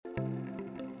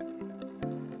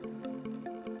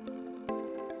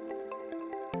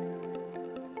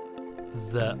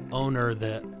the owner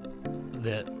that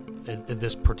at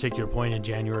this particular point in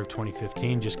January of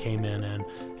 2015 just came in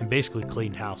and basically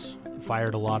cleaned house,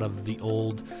 fired a lot of the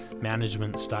old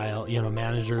management style,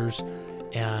 managers,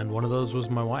 and one of those was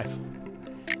my wife.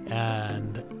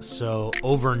 And so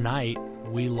overnight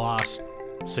we lost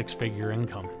six-figure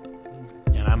income,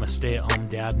 and I'm a stay-at-home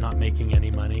dad not making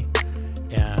any money,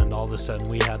 and all of a sudden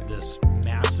we had this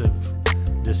massive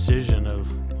decision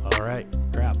of, all right,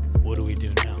 crap, what do we do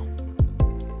now?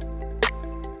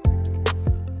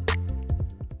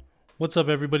 What's up,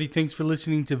 everybody? Thanks for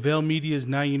listening to Vail Media's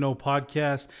Now You Know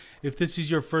podcast. If this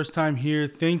is your first time here,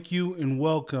 thank you and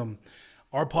welcome.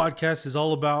 Our podcast is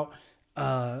all about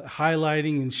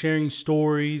highlighting and sharing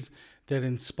stories that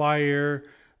inspire,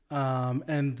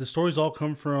 and the stories all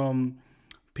come from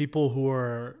people who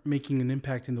are making an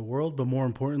impact in the world, but more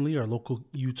importantly, our local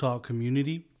Utah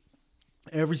community.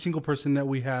 Every single person that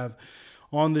we have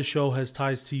on the show has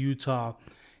ties to Utah,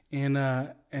 and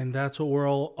that's what we're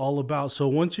all about. So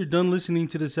once you're done listening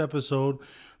to this episode,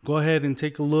 go ahead and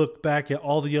take a look back at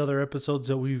all the other episodes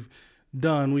that we've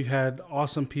done. We've had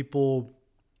awesome people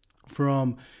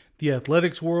from the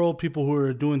athletics world, people who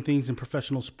are doing things in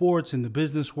professional sports, in the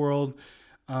business world,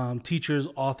 teachers,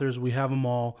 authors. We have them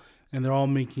all, and they're all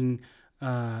making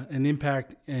an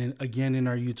impact, and again, in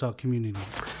our Utah community.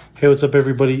 Hey, what's up,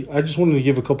 everybody? I just wanted to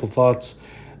give a couple thoughts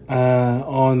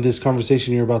on this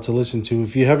conversation you're about to listen to.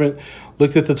 If you haven't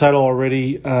looked at the title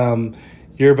already,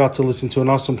 you're about to listen to an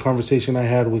awesome conversation I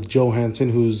had with Joe Hansen,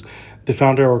 who's the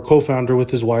founder or co-founder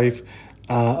with his wife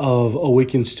of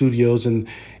Awaken Studios, and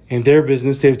their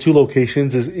business. They have two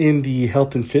locations, is in the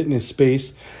health and fitness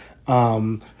space,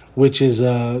 which is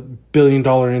a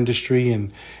billion-dollar industry,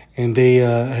 and they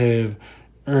have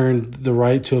earned the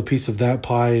right to a piece of that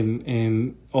pie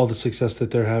and all the success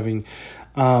that they're having.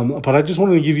 But I just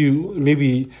wanted to give you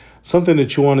maybe something to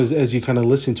chew on as you kind of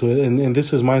listen to it. And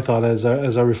this is my thought as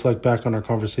I reflect back on our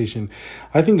conversation.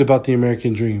 I think about the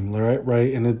American dream,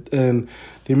 right? And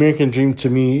the American dream to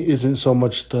me isn't so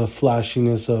much the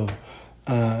flashiness of,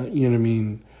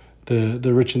 the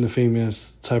rich and the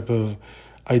famous type of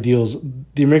ideals.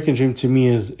 The American dream to me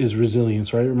is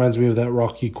resilience, right? It reminds me of that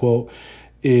Rocky quote.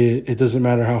 It doesn't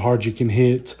matter how hard you can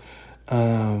hit.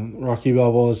 Rocky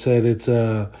Balboa said it's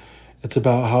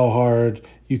about how hard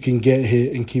you can get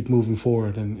hit and keep moving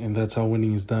forward, and that's how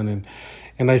winning is done.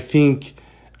 And I think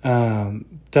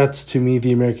that's, to me,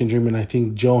 the American dream, and I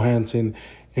think Joe Hansen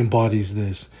embodies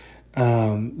this.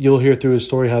 You'll hear through his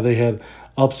story how they had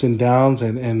ups and downs,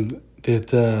 and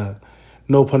that,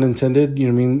 no pun intended,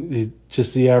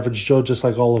 just the average Joe, just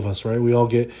like all of us, right? We all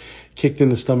get kicked in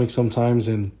the stomach sometimes,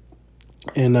 and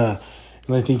I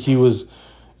think he was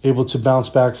able to bounce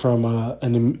back from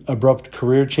an abrupt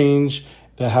career change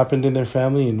that happened in their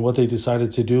family, and what they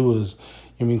decided to do was,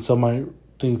 some might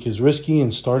think is risky,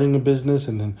 and starting a business,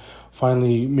 and then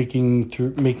finally making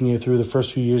it through the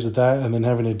first few years of that, and then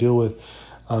having to deal with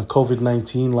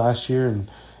COVID-19 last year, and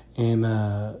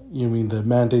the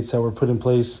mandates that were put in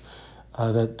place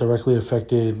that directly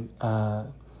affected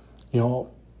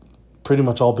pretty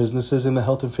much all businesses in the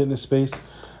health and fitness space.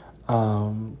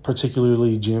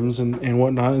 Particularly gyms and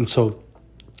whatnot. And so,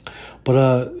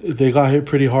 but they got hit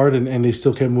pretty hard, and they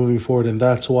still kept moving forward. And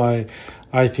that's why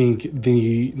I think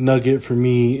the nugget for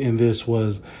me in this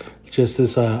was just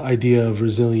this idea of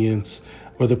resilience,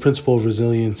 or the principle of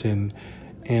resilience, and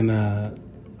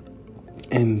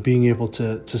being able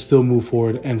to still move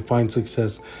forward and find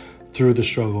success through the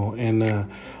struggle. And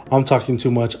I'm talking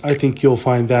too much. I think you'll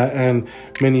find that and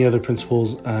many other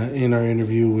principles in our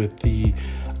interview with the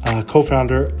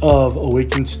co-founder of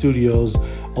Awaken Studios,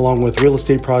 along with real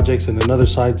estate projects and another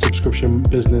side subscription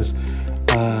business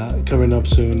coming up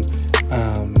soon.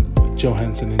 Joe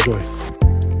Hansen, enjoy.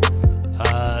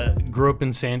 Grew up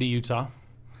in Sandy, Utah.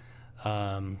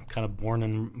 Kind of born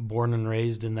and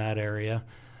raised in that area.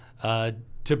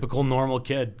 Typical normal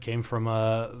kid. Came from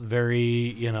a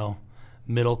very,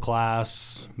 middle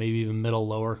class, maybe even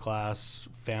lower class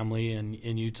family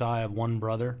in Utah. I have one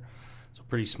brother.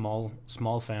 Pretty small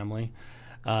family,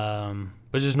 but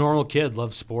just normal kid.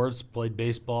 Loved sports, played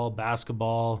baseball,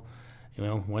 basketball,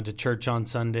 went to church on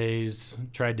Sundays,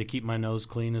 tried to keep my nose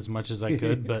clean as much as I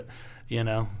could, but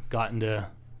got into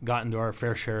our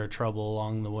fair share of trouble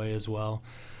along the way as well.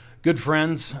 Good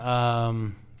friends, can't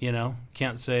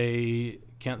say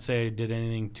I did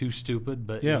anything too stupid,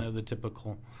 but the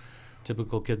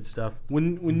typical kid stuff.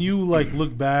 When you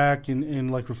look back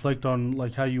and reflect on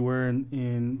how you were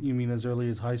in as early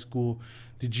as high school,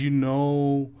 did you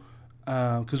know,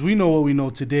 because we know what we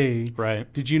know today,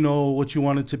 right? Did you know what you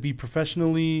wanted to be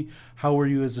professionally? How were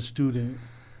you as a student?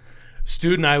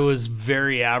 Student, I was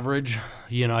very average.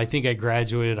 I think I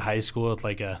graduated high school with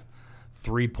like a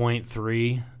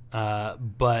 3.3.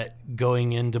 But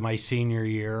going into my senior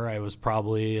year, I was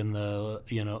probably in the,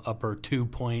 upper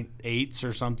 2.8s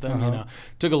or something.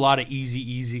 Took a lot of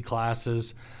easy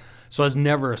classes. So I was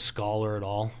never a scholar at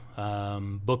all.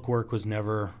 Book work was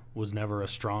never a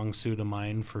strong suit of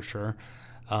mine for sure.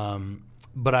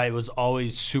 But I was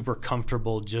always super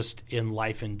comfortable just in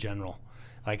life in general.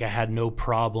 Like I had no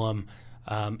problem.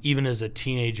 Even as a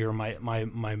teenager,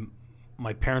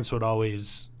 my parents would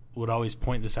always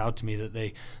point this out to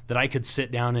me that I could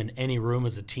sit down in any room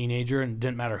as a teenager, and it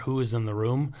didn't matter who was in the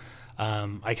room.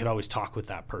 I could always talk with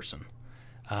that person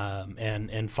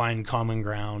and find common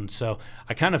ground. So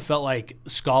I kind of felt like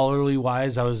scholarly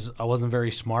wise, I wasn't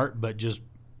very smart, but just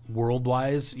world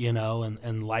wise,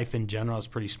 and life in general, I was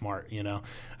pretty smart.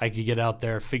 I could get out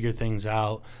there, figure things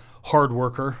out. Hard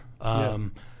worker.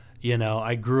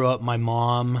 I grew up, my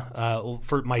mom,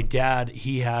 for my dad,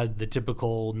 he had the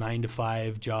typical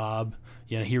 9-to-5 job.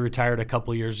 He retired a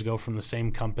couple of years ago from the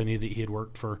same company that he had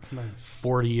worked for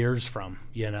 40 years from,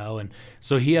 and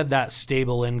so he had that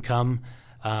stable income.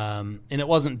 And it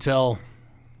wasn't until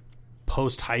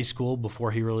post high school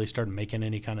before he really started making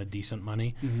any kind of decent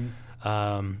money.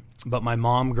 But my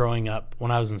mom growing up,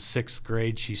 when I was in 6th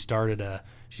grade, she started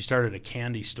a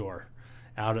candy store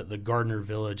out at the Gardner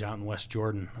Village out in West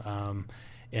Jordan.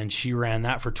 And she ran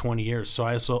that for 20 years.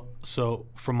 So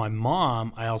from my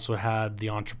mom, I also had the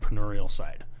entrepreneurial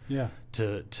side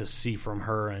to see from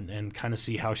her and kind of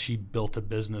see how she built a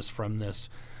business from this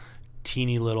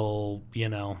teeny little,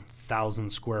 1,000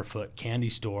 square foot candy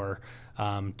store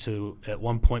to at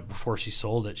one point before she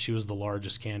sold it, she was the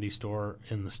largest candy store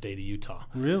in the state of Utah.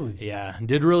 Really? Yeah, and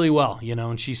did really well,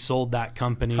 and she sold that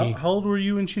company. How old were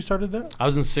you when she started that? I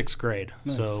was in 6th grade,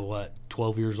 Nice. So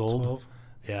 12 years old? 12.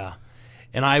 Yeah.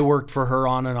 And I worked for her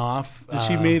on and off. Did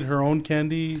she made her own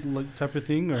candy type of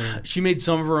thing? Or? She made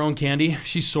some of her own candy.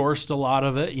 She sourced a lot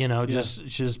of it, she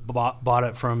just bought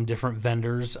it from different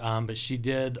vendors. But she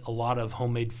did a lot of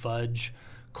homemade fudge,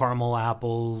 caramel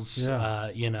apples,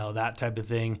 that type of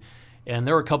thing. And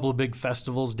there were a couple of big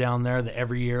festivals down there that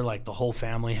every year, like the whole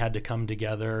family had to come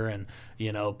together and,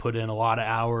 put in a lot of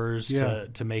hours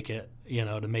to make it,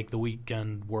 to make the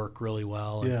weekend work really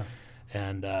well.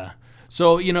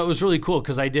 So, it was really cool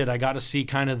because I got to see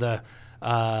kind of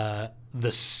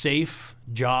the safe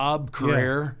job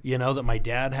career, that my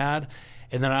dad had.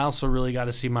 And then I also really got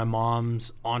to see my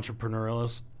mom's entrepreneurial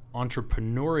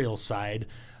side.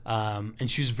 And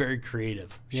she's very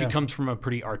creative. She comes from a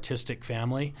pretty artistic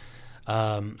family.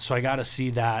 So I got to see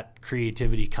that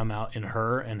creativity come out in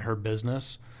her and her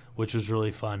business, which was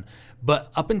really fun.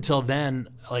 But up until then,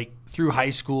 like through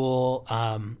high school,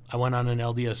 I went on an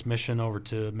LDS mission over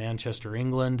to Manchester,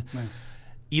 England. Nice.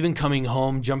 Even coming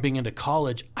home, jumping into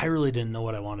college, I really didn't know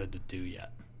what I wanted to do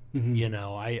yet. Mm-hmm.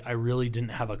 I really didn't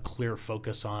have a clear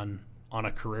focus on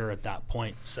a career at that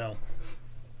point. So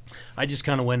I just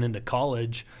kind of went into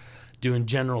college doing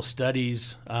general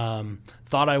studies,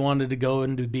 thought I wanted to go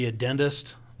into be a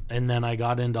dentist, and then I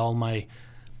got into all my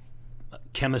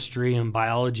chemistry and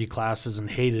biology classes and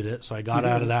hated it, so I got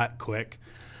out of that quick.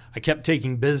 I kept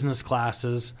taking business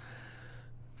classes,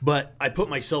 but I put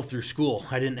myself through school.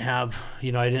 I didn't have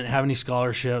any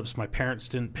scholarships. My parents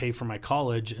didn't pay for my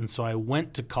college, and so I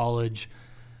went to college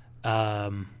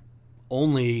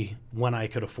only when I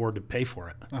could afford to pay for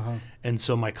it. And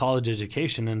so my college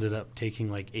education ended up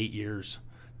taking like 8 years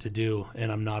to do,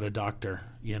 and I'm not a doctor.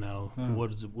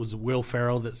 Was it Will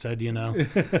Ferrell that said,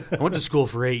 I went to school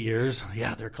for 8 years.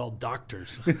 Yeah, they're called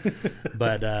doctors.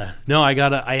 But no,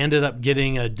 I ended up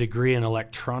getting a degree in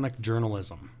electronic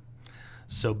journalism.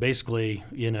 So basically,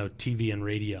 TV and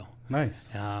radio. Nice.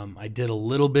 I did a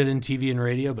little bit in TV and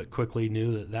radio, but quickly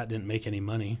knew that didn't make any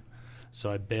money. So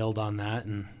I bailed on that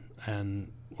and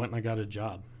went and I got a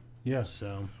job. Yeah.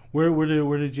 So where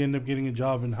did you end up getting a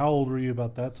job, and how old were you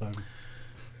about that time?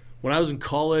 When I was in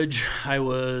college, I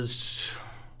was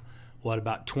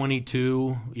about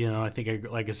 22. I think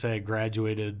I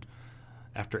graduated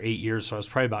after 8 years, so I was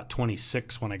probably about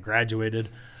 26 when I graduated.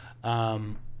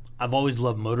 I've always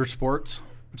loved motorsports,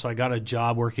 so I got a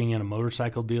job working in a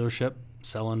motorcycle dealership,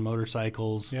 selling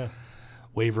motorcycles,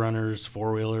 wave runners,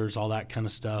 four-wheelers, all that kind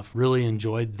of stuff. Really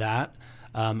enjoyed that.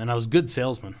 And I was a good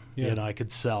salesman. I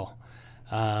could sell.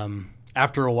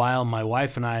 After a while, my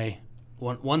wife and I,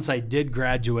 once I did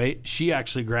graduate, she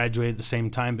actually graduated at the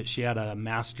same time, but she had a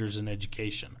master's in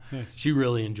education. Nice. She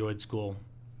really enjoyed school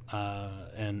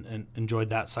and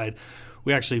enjoyed that side.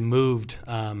 We actually moved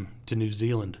to New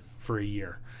Zealand for a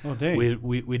year. Oh, dang.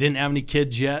 We didn't have any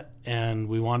kids yet, and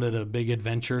we wanted a big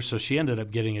adventure. So she ended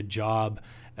up getting a job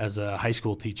as a high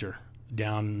school teacher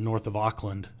down north of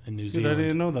Auckland in New Dude, Zealand. I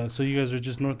didn't know that. So you guys are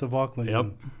just north of Auckland.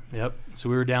 Yep. So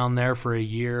we were down there for a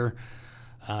year.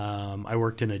 I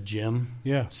worked in a gym,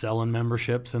 Yeah. selling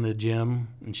memberships in a gym,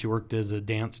 and she worked as a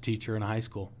dance teacher in a high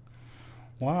school.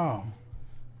 Wow.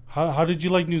 How did you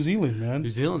like New Zealand, man? New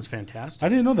Zealand's fantastic. I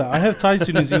didn't know that. I have ties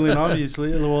to New Zealand,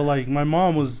 obviously. Well, like my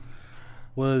mom was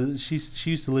she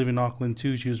used to live in Auckland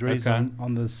too. She was raised Okay.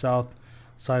 on the south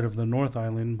side of the North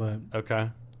Island, but Okay.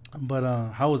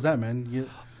 how was that, man?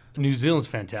 New Zealand's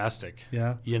fantastic.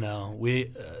 Yeah. You know,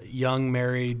 we young,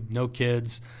 married, no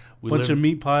kids. We Bunch of lived-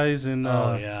 meat pies and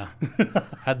Oh yeah,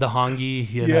 had the hongi.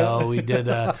 You Yeah. know, we did.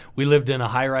 We lived in a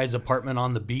high-rise apartment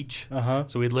on the beach, uh-huh.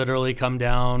 so we'd literally come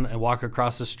down and walk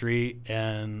across the street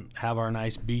and have our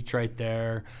nice beach right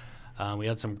there. We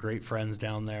had some great friends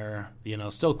down there. You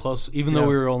know, still close, even though Yeah.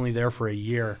 we were only there for a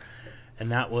year,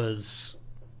 and that was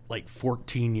like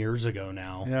 14 years ago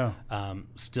now. Yeah.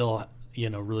 Still,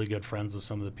 you know, really good friends with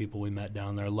some of the people we met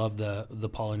down there. Love the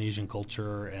Polynesian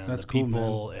culture and That's the cool,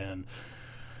 people and.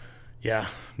 Yeah,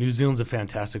 New Zealand's a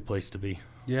fantastic place to be.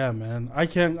 Yeah, man. I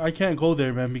can't go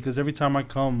there, man, because every time I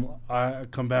come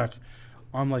back,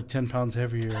 I'm like 10 pounds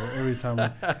heavier every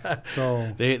time.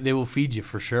 So They will feed you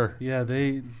for sure. yeah,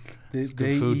 they good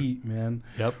they food. eat, man.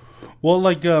 Yep. Well,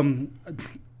 like I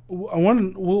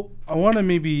want to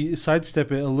maybe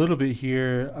sidestep it a little bit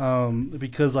here,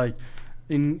 because like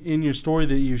in your story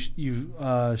that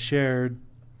you've shared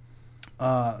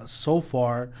so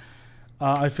far,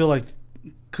 I feel like.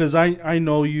 Because I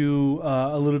know you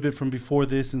a little bit from before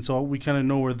this, and so we kind of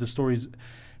know where the story's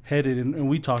headed. And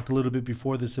we talked a little bit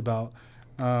before this about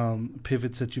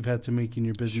pivots that you've had to make in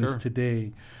your business Sure.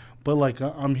 today. But like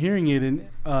I'm hearing it,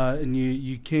 and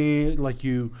you can't, like,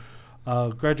 you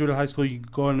graduated high school, you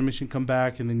go on a mission, come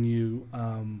back, and then you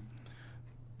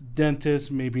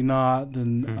dentist, maybe not,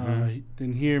 then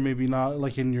then here, maybe not.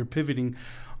 Like in your pivoting,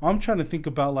 I'm trying to think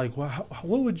about like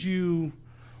what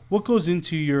goes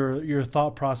into your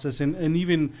thought process, and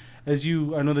even as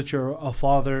I know that you're a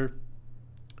father,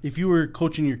 if you were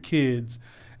coaching your kids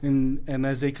and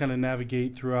as they kind of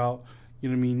navigate throughout, you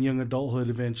know what I mean, young adulthood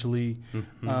eventually,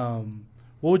 what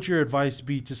would your advice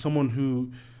be to someone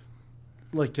who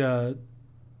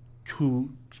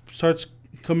starts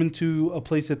coming to a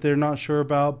place that they're not sure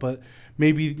about, but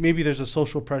maybe there's a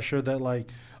social pressure that like,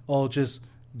 oh, just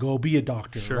go be a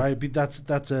doctor, Sure. right?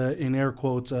 That's in air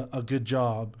quotes a good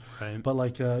job, Right. but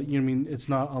like you know what I mean, it's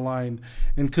not aligned,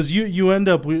 and because you end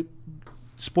up with,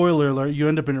 spoiler alert, you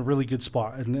end up in a really good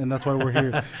spot, and that's why we're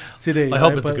here today. I hope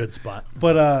right? it's a good spot.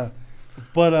 But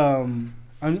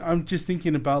I'm just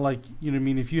thinking about, like, you know what I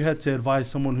mean, if you had to advise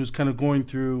someone who's kind of going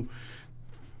through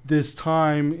this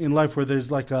time in life where there's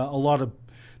like a lot of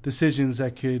decisions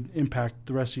that could impact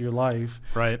the rest of your life,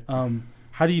 Right.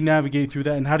 how do you navigate through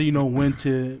that, and how do you know when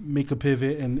to make a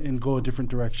pivot and go a different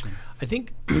direction? I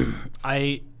think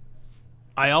I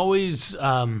always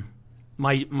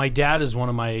my dad is one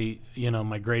of my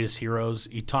my greatest heroes.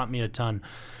 He taught me a ton.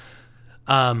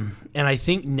 And I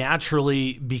think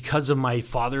naturally, because of my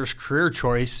father's career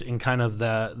choice and kind of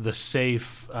the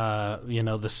safe,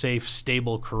 the safe,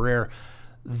 stable career,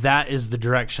 that is the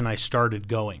direction I started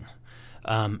going.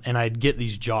 And I'd get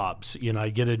these jobs.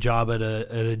 I'd get a job at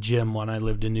a gym when I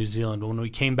lived in New Zealand. When we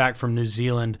came back from New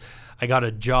Zealand, I got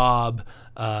a job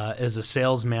as a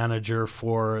sales manager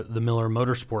for the Miller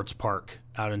Motorsports Park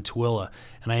out in Tooele,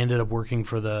 and I ended up working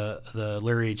for the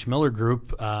Larry H. Miller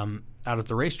Group out at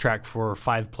the racetrack for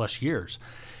 5+ years,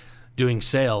 doing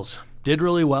sales. Did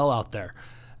really well out there.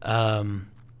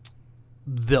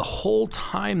 The whole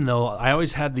time, though, I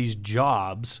always had these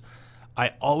jobs.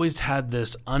 I always had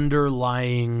this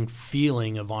underlying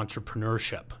feeling of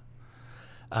entrepreneurship,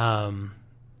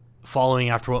 following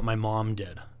after what my mom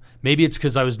did. Maybe it's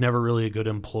because I was never really a good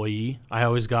employee. I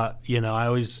always got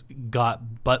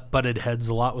butted heads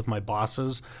a lot with my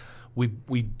bosses.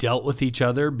 We dealt with each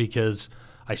other because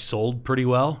I sold pretty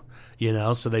well,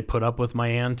 so they put up with my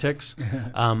antics.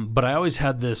 But I always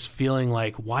had this feeling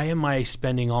like, why am I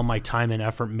spending all my time and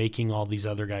effort making all these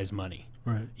other guys money?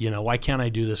 Right. Why can't I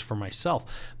do this for myself?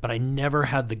 But I never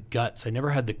had the guts. I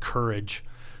never had the courage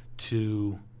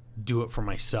to do it for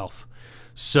myself.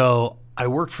 So I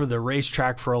worked for the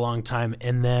racetrack for a long time,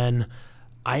 and then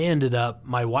I ended up,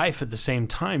 my wife at the same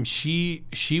time,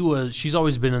 she's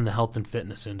always been in the health and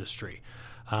fitness industry,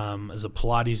 as a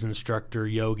Pilates instructor,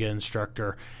 yoga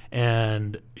instructor,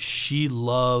 and she's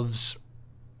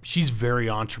very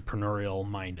entrepreneurial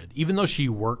minded. Even though she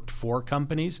worked for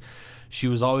companies, she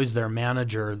was always their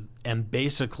manager and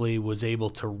basically was able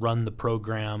to run the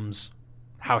programs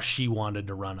how she wanted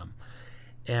to run them.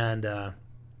 And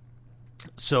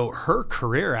so her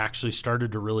career actually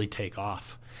started to really take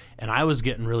off, and I was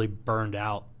getting really burned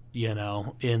out, you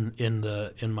know, in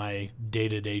my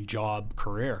day-to-day job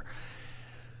career.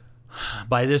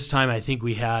 By this time, I think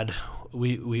we had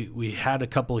a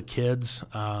couple of kids.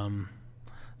 I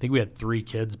think we had 3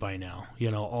 kids by now,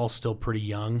 you know, all still pretty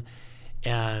young.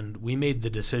 And we made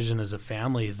the decision as a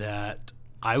family that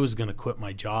I was going to quit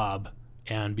my job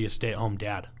and be a stay-at-home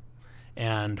dad.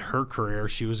 And her career,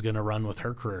 she was going to run with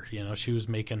her career. You know, she was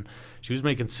making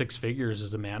 6 figures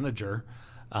as a manager,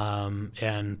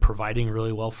 and providing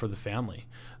really well for the family.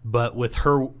 But with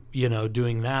her, you know,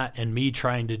 doing that and me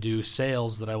trying to do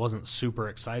sales that I wasn't super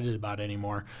excited about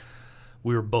anymore,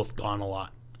 we were both gone a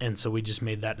lot. And so we just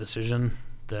made that decision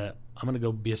that I'm going to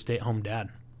go be a stay-at-home dad.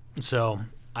 So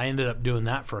I ended up doing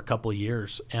that for a couple of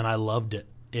years, and I loved it.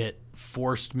 It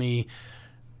forced me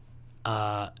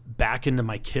back into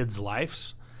my kids'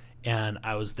 lives, and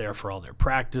I was there for all their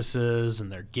practices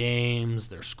and their games,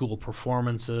 their school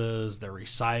performances, their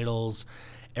recitals,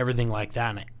 everything like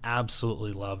that, and I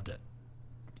absolutely loved it.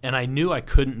 And I knew I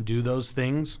couldn't do those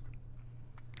things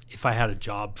if I had a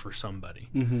job for somebody.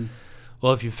 Mm-hmm.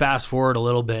 Well, if you fast forward a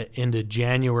little bit into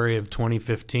January of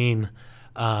 2015,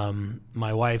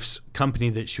 my wife's company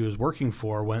that she was working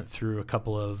for went through a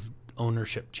couple of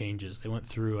ownership changes. They went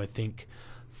through, I think,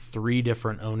 3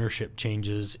 different ownership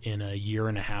changes in a 1.5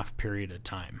 year period of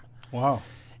time. Wow.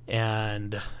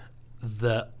 And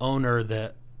the owner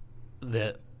that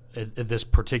at this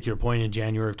particular point in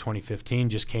January of 2015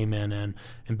 just came in and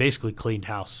basically cleaned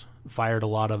house, fired a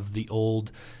lot of the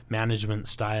old management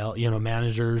style, you know,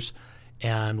 managers,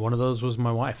 and one of those was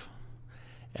my wife.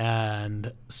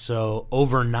 And so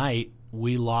overnight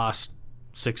we lost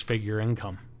 6-figure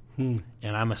income. And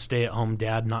I'm a stay-at-home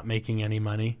dad not making any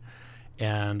money.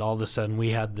 And all of a sudden we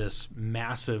had this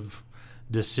massive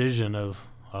decision of,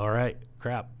 all right,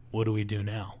 crap, what do we do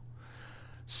now?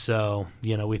 So,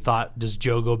 you know, we thought, does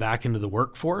Joe go back into the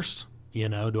workforce? You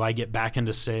know, do I get back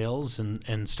into sales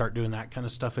and start doing that kind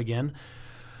of stuff again?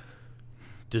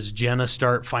 Does Jenna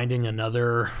start finding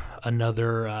another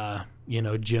you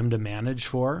know, gym to manage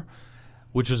for?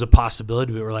 Which was a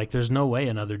possibility. We were like, there's no way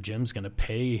another gym's going to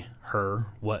pay her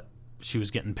what she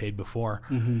was getting paid before.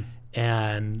 Mm-hmm.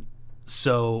 And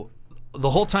so the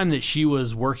whole time that she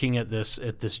was working at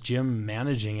this gym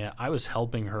managing it, I was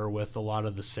helping her with a lot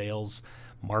of the sales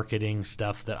marketing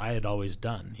stuff that I had always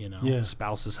done, you know,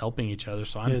 spouses helping each other.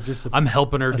 So I'm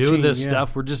helping her do this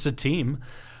stuff. We're just a team.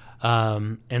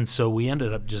 And so we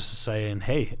ended up just saying,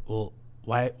 hey, well,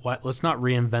 why let's not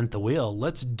reinvent the wheel.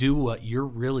 Let's do what you're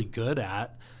really good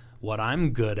at, what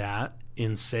I'm good at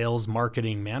in sales,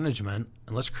 marketing, management,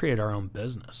 and let's create our own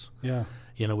business. Yeah.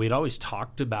 You know, we'd always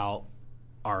talked about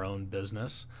our own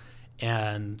business.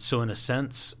 And so in a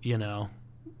sense, you know,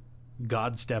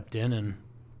 God stepped in and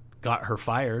got her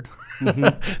fired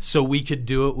so we could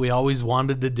do what we always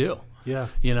wanted to do. Yeah.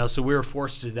 You know, so we were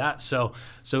forced to do that. So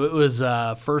it was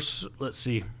first, let's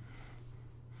see,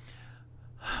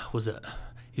 it was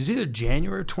either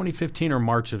January of 2015 or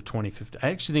March of 2015.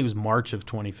 I actually think it was March of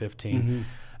 2015. Mm-hmm.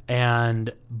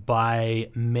 And by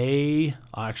May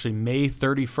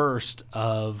 31st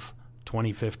of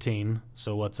 2015,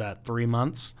 so what's that, 3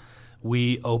 months,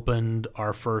 we opened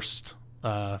our first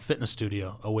fitness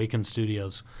studio, Awaken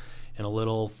Studios, in a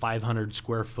little 500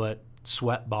 square foot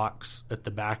sweat box at the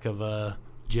back of a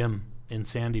gym in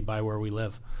Sandy by where we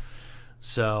live.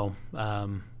 So,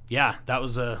 yeah, that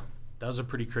was a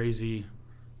pretty crazy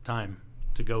time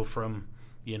to go from,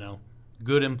 you know,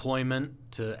 good employment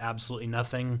to absolutely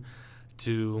nothing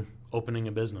to opening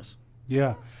a business.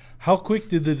 Yeah. How quick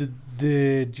did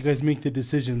you guys make the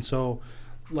decision? So,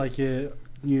 like, you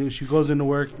know, she goes into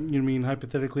work, you know what I mean,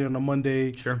 hypothetically on a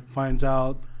Monday, sure, finds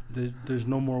out that there's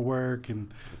no more work,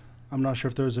 and I'm not sure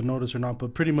if there was a notice or not,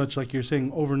 but pretty much like you're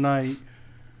saying, overnight,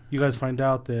 you guys find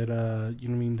out that, you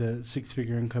know what I mean, the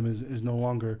 6-figure income is no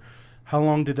longer. How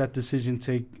long did that decision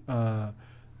take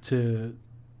to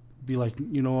be like,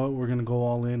 you know what, we're going to go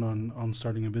all in on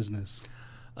starting a business?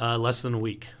 Less than a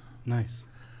week. Nice.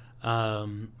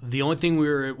 The only thing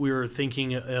we were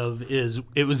thinking of is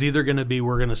it was either going to be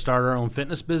we're going to start our own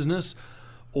fitness business,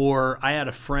 or I had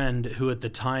a friend who at the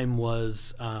time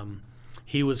was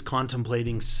he was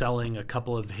contemplating selling a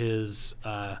couple of his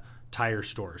tire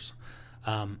stores.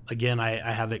 Again,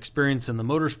 I have experience in the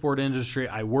motorsport industry.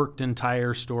 I worked in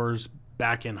tire stores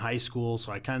back in high school,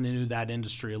 so I kind of knew that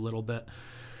industry a little bit.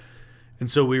 And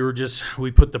so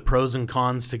we put the pros and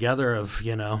cons together of,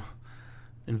 you know,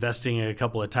 investing in a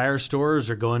couple of tire stores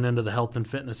or going into the health and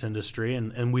fitness industry.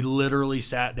 And we literally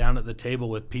sat down at the table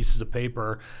with pieces of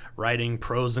paper, writing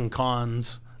pros and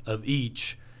cons of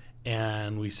each.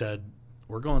 And we said,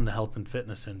 we're going the health and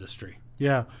fitness industry.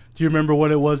 Yeah. Do you remember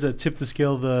what it was that tipped the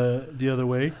scale the other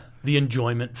way? The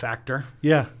enjoyment factor.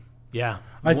 Yeah. Yeah.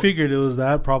 I figured it was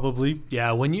that, probably.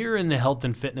 Yeah. When you're in the health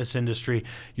and fitness industry,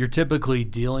 you're typically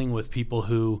dealing with people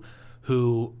who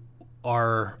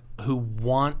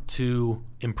want to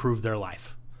improve their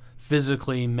life.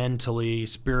 Physically, mentally,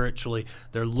 spiritually,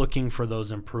 they're looking for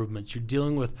those improvements. You're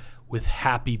dealing with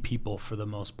happy people for the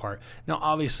most part. Now,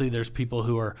 obviously, there's people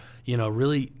who are,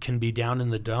 really can be down in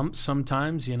the dumps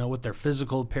sometimes, with their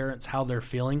physical appearance, how they're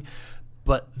feeling,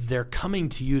 but they're coming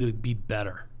to you to be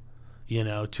better,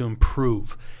 to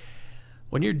improve.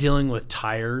 When you're dealing with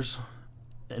tires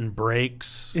and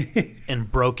brakes and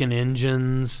broken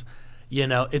engines,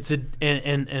 it's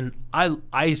and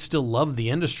I still love the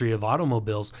industry of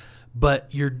automobiles, but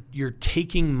you're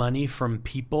taking money from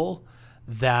people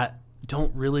that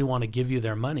don't really want to give you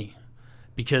their money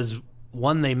because,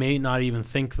 one, they may not even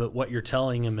think that what you're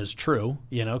telling them is true,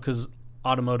 because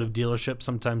automotive dealerships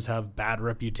sometimes have bad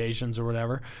reputations or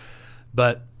whatever.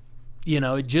 But,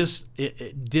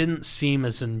 it didn't seem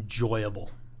as enjoyable.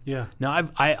 Yeah. Now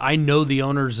I know the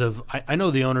owners of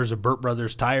Burt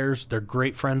Brothers Tires. They're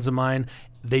great friends of mine.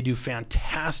 They do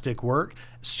fantastic work.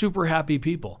 Super happy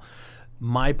people.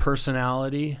 My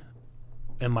personality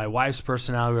and my wife's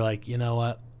personality were like, you know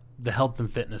what? The health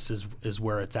and fitness is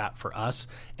where it's at for us,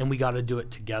 and we got to do it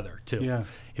together too. Yeah.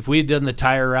 If we had done the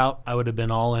tire route, I would have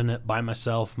been all in it by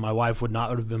myself. My wife would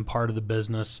not have been part of the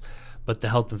business, but the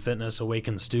health and fitness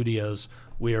Awaken Studios,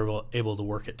 we are able to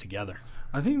work it together.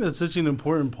 I think that's such an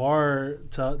important part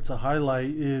to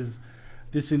highlight is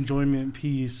this enjoyment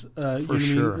piece. For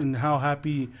sure. And how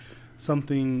happy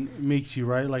something makes you,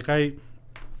 right? Like I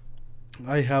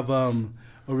have a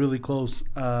really close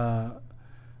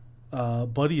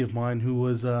buddy of mine who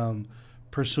was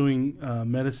pursuing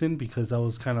medicine because that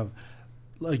was kind of,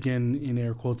 again, in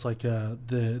air quotes, like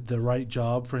the right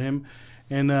job for him.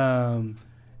 And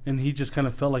he just kind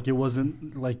of felt like it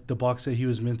wasn't like the box that he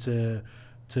was meant to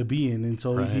be in, and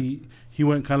so right. he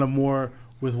went kind of more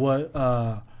with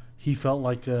what he felt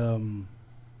like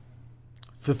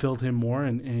fulfilled him more,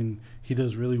 and he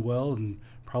does really well and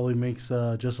probably makes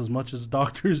just as much as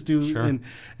doctors do. Sure.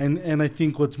 And I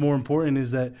think what's more important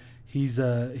is that he's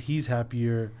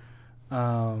happier,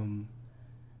 and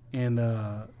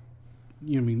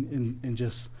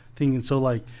just thinking. So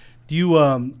like, do you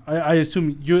I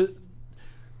assume you,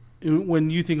 when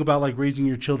you think about like raising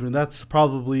your children, that's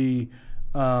probably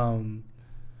something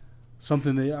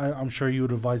that I'm sure you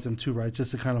would advise them to, right?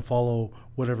 Just to kind of follow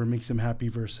whatever makes them happy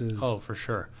versus. Oh, for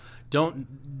sure.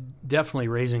 Definitely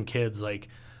raising kids, like,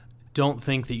 don't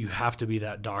think that you have to be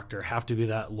that doctor, have to be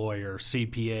that lawyer,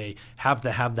 CPA, have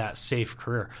to have that safe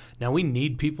career. Now, we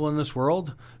need people in this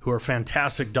world who are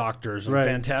fantastic doctors and right.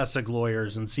 fantastic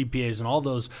lawyers and CPAs and all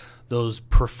those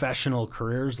professional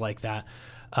careers like that.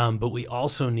 But we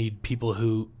also need people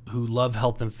who love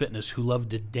health and fitness, who love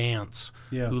to dance,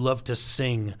 yeah. who love to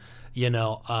sing.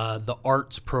 The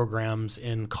arts programs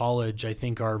in college, I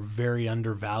think, are very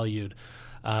undervalued.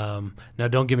 Now,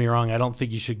 don't get me wrong. I don't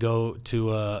think you should go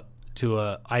to a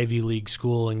Ivy League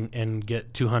school and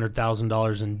get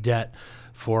 $200,000 in debt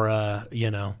for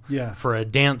for a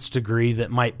dance degree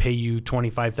that might pay you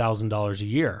 $25,000 a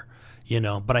year.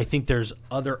 But I think there's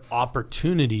other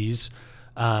opportunities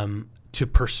to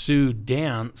pursue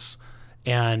dance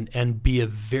and be a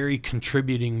very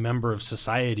contributing member of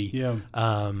society. Yeah.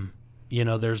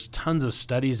 There's tons of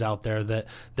studies out there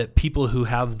that people who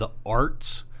have the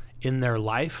arts in their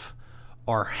life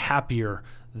are happier.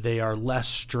 They are less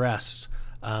stressed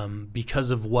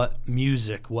because of what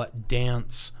music, what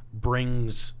dance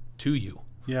brings to you.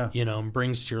 Yeah. And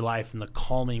brings to your life, and the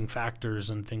calming factors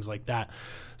and things like that.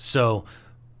 So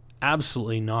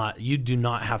absolutely not. You do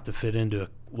not have to fit into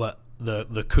what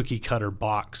the cookie cutter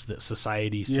box that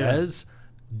society says.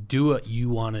 Yeah. Do what you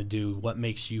want to do, what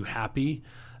makes you happy,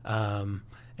 and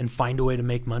find a way to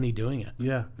make money doing it.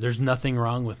 Yeah. There's nothing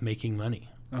wrong with making money.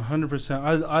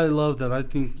 100%. I love that. I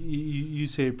think you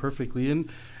say it perfectly.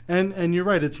 And you're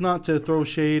right. It's not to throw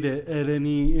shade at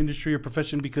any industry or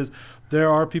profession, because there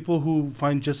are people who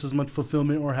find just as much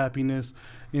fulfillment or happiness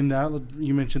in that.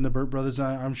 You mentioned the Burt Brothers.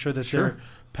 I'm sure that Sure. they're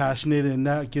passionate, and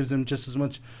that gives them just as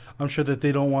much. I'm sure that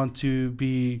they don't want to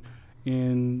be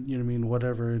in,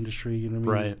 whatever industry,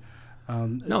 Right.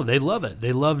 No, they love it.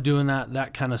 They love doing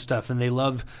that kind of stuff, and they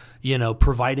love,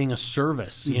 providing a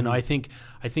service. Mm-hmm.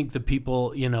 I think the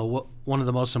people, one of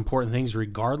the most important things,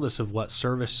 regardless of what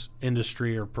service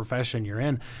industry or profession you're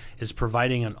in, is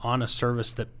providing an honest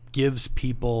service that gives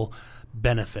people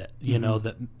benefit,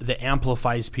 that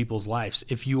amplifies people's lives.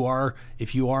 If you are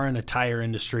in a tire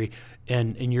industry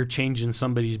and you're changing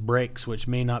somebody's brakes, which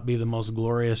may not be the most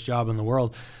glorious job in the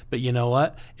world, but you know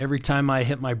what? Every time I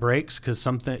hit my brakes because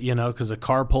a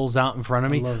car pulls out in front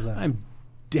of me, I'm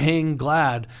dang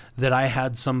glad that I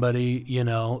had somebody,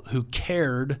 who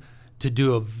cared to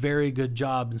do a very good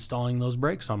job installing those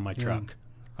brakes on my truck.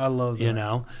 I love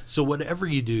that. So whatever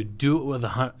you do it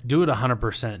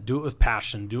 100%, do it with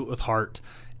passion, do it with heart,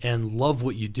 and love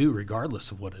what you do regardless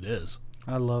of what it is.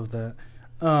 I love that.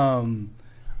 I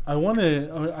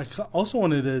also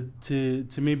wanted to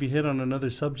maybe hit on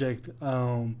another subject,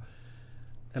 and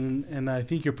I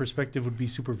think your perspective would be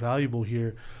super valuable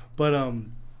here. But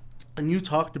and you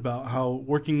talked about how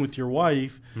working with your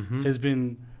wife has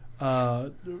been.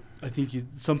 I think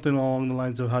something along the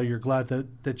lines of how you're glad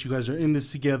that you guys are in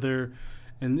this together,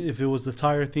 and if it was the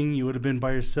tire thing, you would have been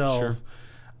by yourself. Sure.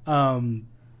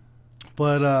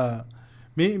 But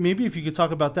maybe if you could talk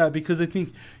about that, because I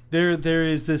think there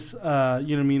is this.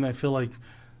 I feel like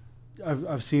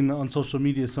I've seen on social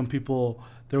media some people.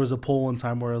 There was a poll one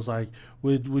time where it was like,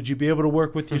 would you be able to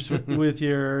work with your with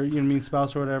your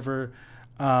spouse or whatever?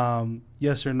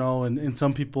 Yes or no, and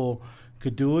some people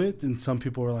could do it, and some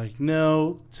people were like,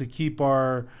 no, to keep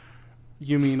our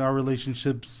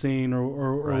relationship sane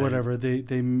or right. whatever.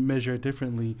 They measure it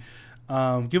differently.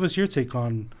 Give us your take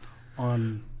on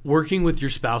working with your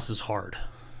spouse is hard.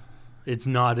 It's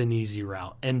not an easy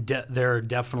route, and there are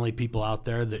definitely people out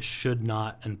there that should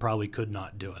not and probably could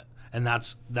not do it, and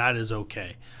that is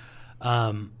okay.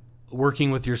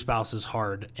 Working with your spouse is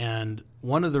hard, and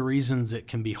one of the reasons it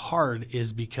can be hard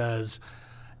is because.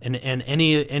 And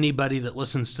anybody that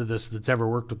listens to this that's ever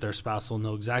worked with their spouse will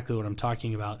know exactly what I'm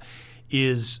talking about.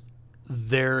 It's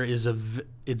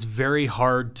very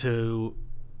hard to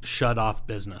shut off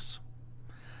business,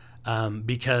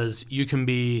 because you can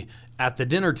be at the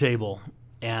dinner table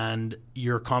and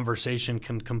your conversation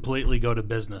can completely go to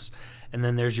business, and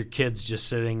then there's your kids just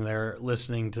sitting there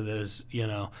listening to this.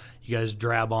 You guys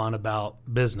drab on about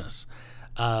business.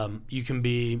 You can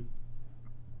be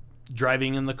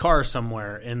driving in the car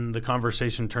somewhere and the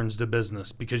conversation turns to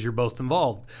business because you're both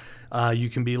involved. You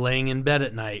can be laying in bed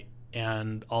at night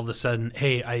and all of a sudden,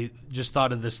 hey, I just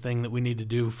thought of this thing that we need to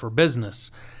do for business.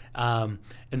 And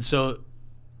so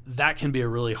that can be a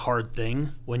really hard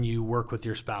thing when you work with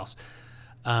your spouse.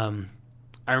 I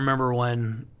remember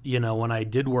when I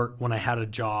did work, when I had a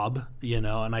job,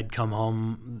 and I'd come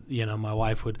home, my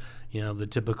wife would, the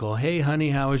typical, hey honey,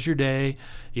 how was your day?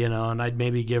 And I'd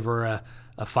maybe give her a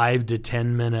 5 to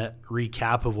 10 minute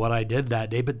recap of what I did that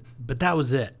day, but that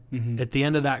was it. Mm-hmm. At the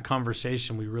end of that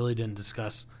conversation, we really didn't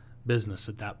discuss business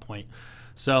at that point.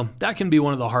 So that can be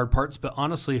one of the hard parts, but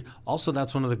honestly, also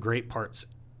that's one of the great parts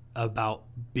about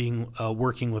being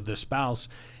working with a spouse,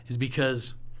 is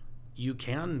because you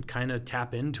can kind of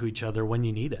tap into each other when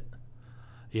you need it.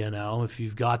 If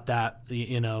you've got that,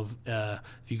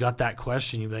 if you got that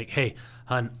question, you'd be like, hey,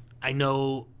 hon, I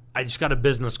know I just got a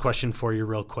business question for you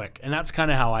real quick. And that's kind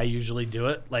of how I usually do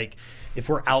it. Like if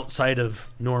we're outside of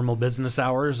normal business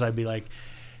hours, I'd be like,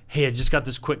 hey, I just got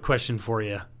this quick question for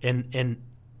you. And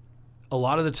a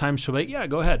lot of the time she'll be like, yeah,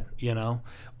 go ahead,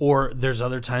 Or there's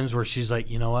other times where she's like,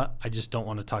 you know what? I just don't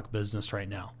want to talk business right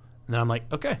now. And then I'm like,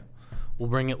 okay,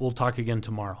 we'll talk again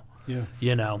tomorrow. Yeah.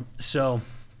 So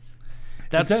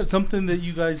is that something that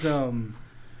you guys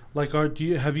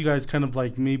have you guys kind of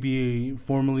like maybe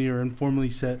formally or informally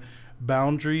set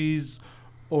boundaries,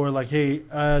 or like, hey,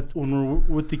 when we're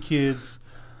with the kids,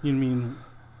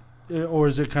 or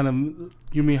is it kind of,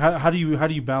 how do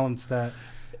you balance that?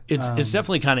 It's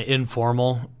definitely kind of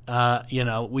informal.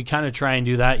 We kind of try and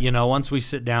do that. Once we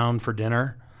sit down for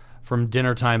dinner, from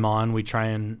dinner time on, we try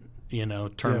and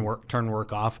turn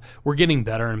work off. We're getting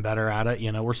better and better at it.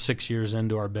 We're 6 years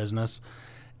into our business,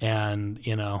 and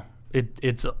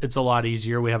it's a lot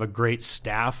easier. We have a great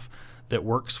staff that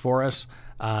works for us.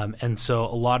 And so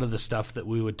a lot of the stuff that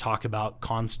we would talk about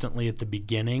constantly at the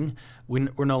beginning,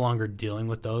 we're no longer dealing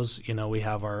with those. We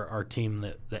have our team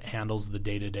that handles the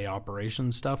day-to-day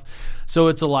operation stuff. So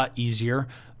it's a lot easier.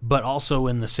 But also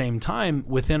in the same time,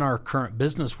 within our current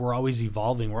business, we're always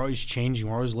evolving. We're always changing.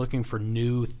 We're always looking for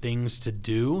new things to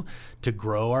do to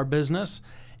grow our business.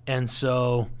 And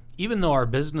so even though our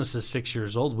business is 6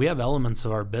 years old, we have elements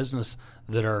of our business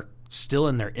that are still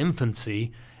in their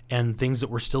infancy and things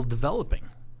that we're still developing.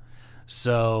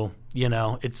 So,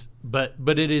 but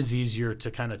it is easier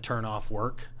to kind of turn off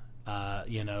work,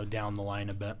 down the line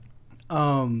a bit.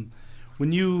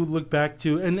 When you look back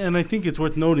to, and I think it's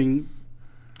worth noting,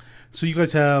 so you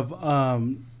guys have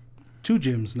 2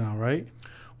 gyms now, right?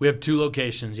 We have 2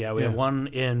 locations. Yeah, we have one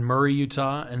in Murray,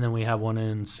 Utah, and then we have one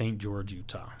in St. George,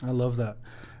 Utah. I love that.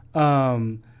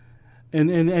 And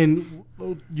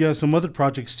you have some other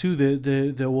projects too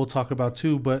that we'll talk about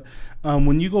too. But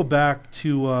when you go back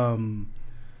to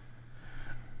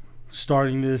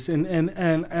starting this,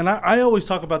 and I always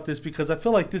talk about this because I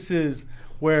feel like this is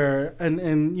where and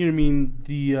you know what I mean,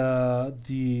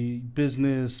 the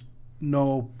business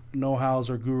know-hows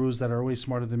or gurus that are way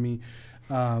smarter than me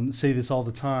say this all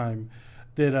the time,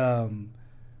 that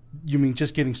you mean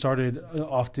just getting started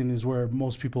often is where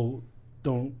most people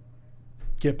don't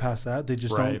get past that. They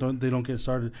just don't get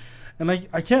started. And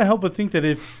I can't help but think that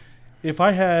if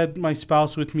I had my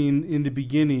spouse with me in the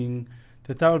beginning,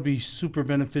 that would be super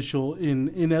beneficial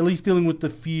in at least dealing with the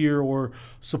fear or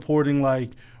supporting, like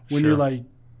when you're like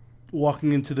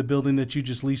walking into the building that you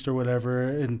just leased or whatever,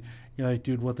 and you're like,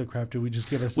 dude, what the crap did we just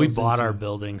get ourselves into? We bought our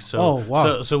building,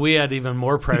 so we had even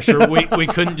more pressure. we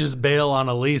couldn't just bail on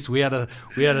a lease. We had a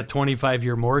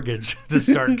 25-year mortgage to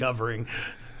start covering.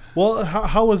 Well,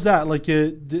 how was that? Like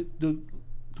the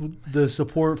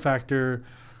support factor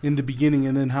in the beginning,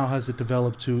 and then how has it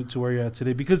developed to where you're at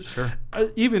today? Because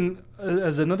even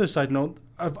as another side note,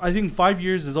 I think 5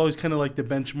 years is always kind of like the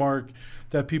benchmark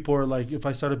that people are like, if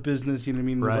I start a business, you know what I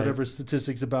mean, whatever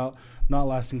statistics about not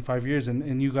lasting 5 years,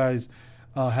 and you guys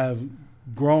have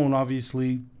grown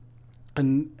obviously,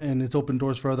 and it's opened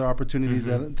doors for other opportunities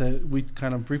that we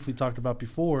kind of briefly talked about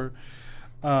before.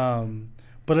 But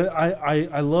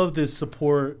I love this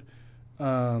support,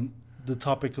 the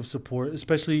topic of support,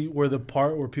 especially where the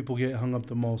part where people get hung up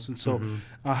the most. And so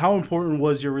how important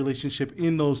was your relationship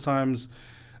in those times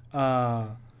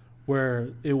where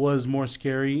it was more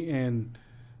scary, and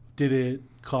did it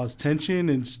cause tension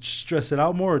and stress it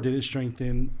out more, or did it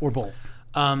strengthen, or both?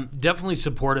 Definitely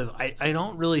supportive. I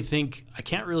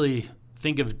can't really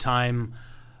think of a time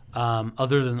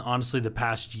other than honestly the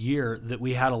past year that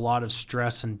we had a lot of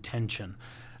stress and tension.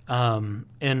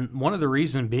 And one of the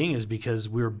reasons being is because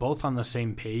we were both on the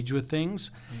same page with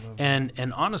things. And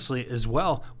honestly as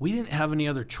well, we didn't have any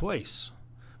other choice.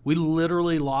 We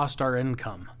literally lost our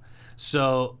income.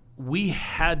 So we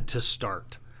had to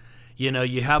start.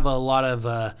 You have a lot of,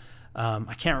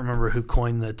 I can't remember who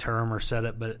coined the term or said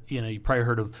it, but you probably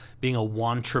heard of being a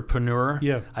wantrepreneur.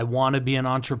 Yeah. I want to be an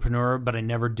entrepreneur, but I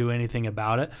never do anything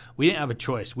about it. We didn't have a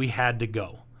choice. We had to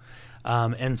go.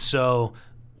 And so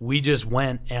we just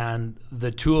went, and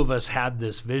the two of us had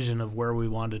this vision of where we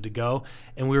wanted to go,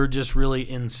 and we were just really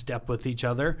in step with each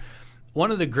other.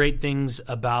 One of the great things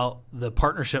about the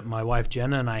partnership my wife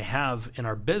Jenna and I have in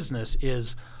our business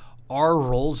is our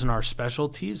roles and our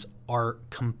specialties are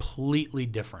completely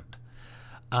different.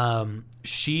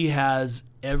 She has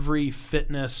every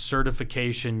fitness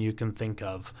certification you can think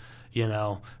of,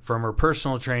 from her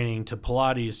personal training to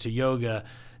Pilates to yoga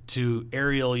to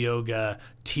aerial yoga,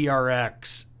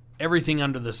 TRX, everything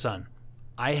under the sun.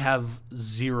 I have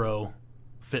 0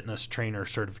 fitness trainer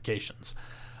certifications.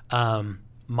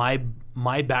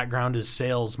 My background is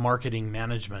sales, marketing,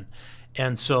 management.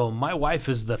 And so my wife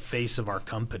is the face of our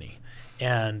company,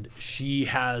 and she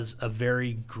has a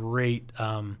very great,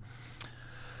 a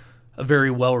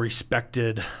very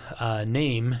well-respected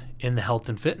name in the health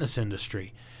and fitness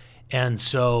industry. And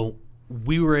so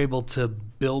we were able to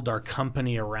build our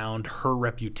company around her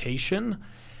reputation,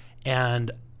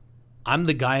 and I'm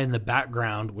the guy in the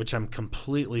background, which I'm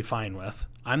completely fine with.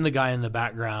 I'm the guy in the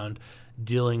background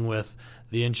dealing with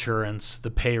the insurance,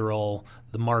 the payroll,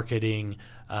 the marketing,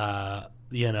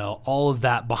 all of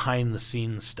that behind the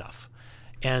scenes stuff.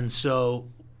 And so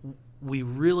we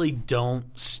really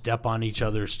don't step on each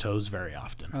other's toes very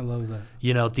often. I love that.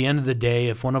 At the end of the day,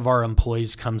 if one of our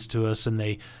employees comes to us and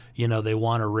they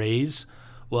want a raise,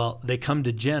 well, they come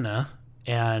to Jenna,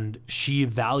 and she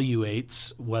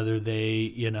evaluates whether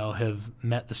they, have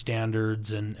met the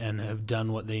standards and have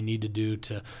done what they need to do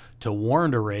to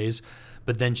warrant a raise.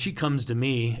 But then she comes to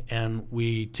me, and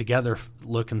we together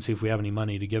look and see if we have any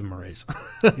money to give them a raise.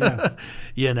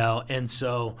 Yeah. And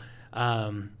so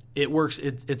it works.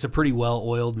 It's a pretty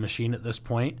well-oiled machine at this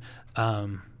point,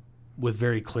 with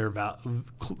very clear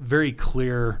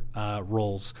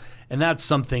roles. And that's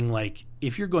something like,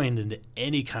 if you're going into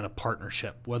any kind of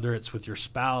partnership, whether it's with your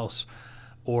spouse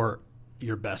or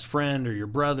your best friend or your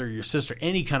brother, or your sister,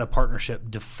 any kind of partnership,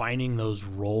 defining those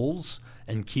roles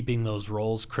and keeping those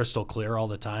roles crystal clear all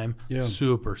the time,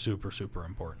 super, super, super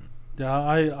important.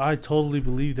 Yeah, I totally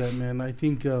believe that, man. I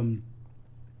think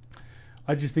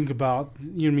I just think about,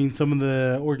 you know what I mean, some of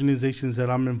the organizations that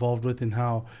I'm involved with and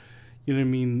how, you know what I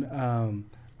mean,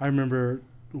 I remember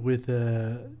with,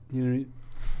 you know,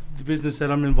 the business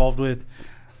that I'm involved with,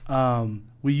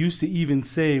 we used to even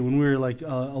say when we were like a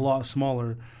lot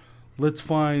smaller, let's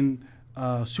find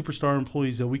superstar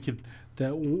employees that we could,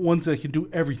 that ones that could do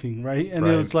everything, right? And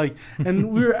it was like,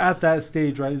 and we were at that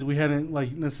stage, right? We hadn't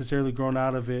like necessarily grown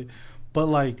out of it, but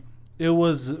like it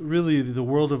was really the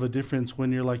world of a difference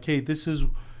when you're like, hey, this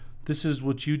is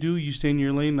what you do. You stay in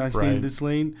your lane, I stay in this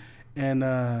lane, and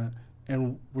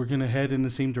we're gonna head in the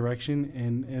same direction.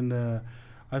 And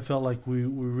I felt like we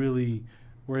really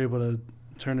were able to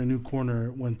turn a new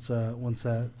corner once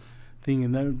that thing.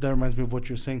 And that reminds me of what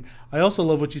you're saying. I also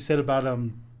love what you said about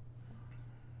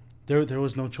there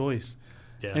was no choice.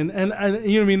 Yeah. And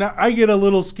you know what I mean? I get a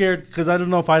little scared because I don't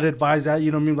know if I'd advise that,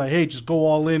 you know what I mean? Like, hey, just go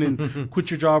all in and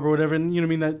quit your job or whatever. And you know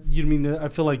what I mean? I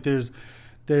feel like there's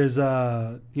you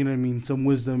know what I mean, some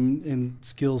wisdom and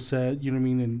skill set, you know what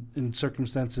I mean, in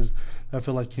circumstances I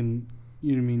feel like can,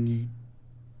 you know what I mean,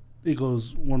 it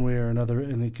goes one way or another,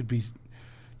 and it could be, you know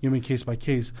what I mean, case by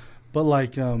case. But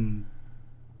like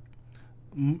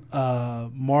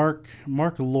Mark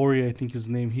Laurie, I think his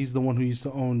name. He's the one who used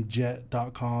to own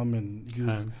Jet.com, and he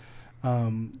was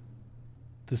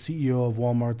the CEO of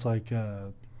Walmart's like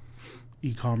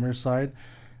e-commerce side.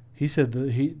 He said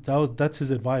that's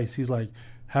his advice. He's like,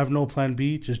 have no plan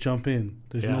B, just jump in.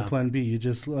 There's no plan B. You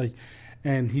just like,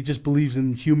 and he just believes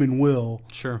in human will.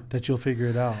 Sure. That you'll figure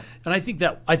it out. And I think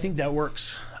that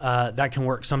works. That can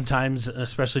work sometimes,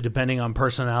 especially depending on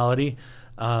personality.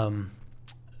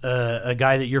 A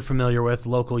guy that you're familiar with,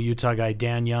 local Utah guy,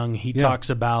 Dan Young, he talks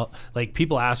about, like,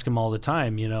 people ask him all the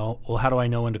time, you know, well, how do I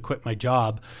know when to quit my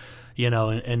job, you know,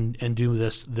 and do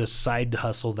this side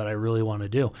hustle that I really want to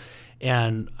do?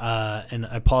 And I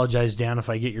apologize, Dan, if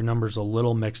I get your numbers a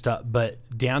little mixed up, but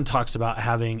Dan talks about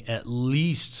having at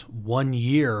least 1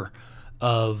 year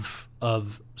of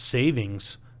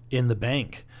savings in the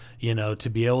bank, you know,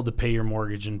 to be able to pay your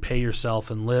mortgage and pay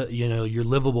yourself and you know, your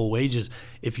livable wages.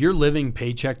 If you're living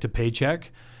paycheck to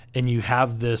paycheck and you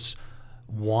have this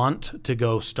want to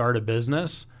go start a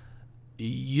business,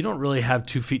 you don't really have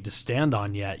 2 feet to stand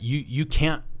on yet. You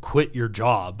can't quit your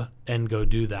job and go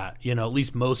do that. You know, at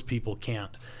least most people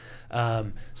can't.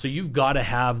 So you've got to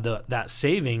have that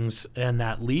savings and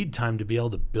that lead time to be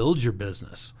able to build your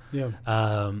business.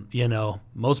 Yeah. You know,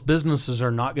 most businesses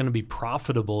are not going to be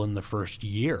profitable in the first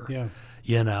year. Yeah.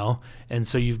 You know, and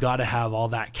so you've got to have all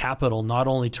that capital not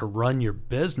only to run your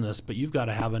business, but you've got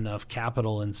to have enough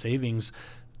capital and savings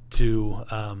to,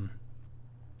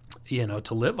 you know,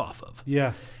 to live off of.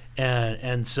 Yeah.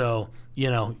 And so, you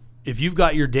know, if you've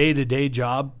got your day-to-day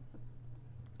job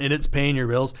and it's paying your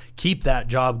bills, keep that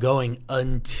job going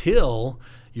until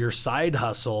your side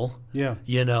hustle,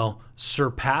 you know,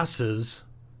 surpasses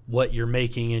what you're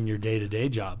making in your day-to-day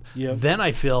job. Yep. Then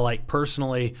I feel like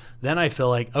personally,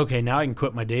 okay, now I can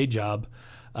quit my day job,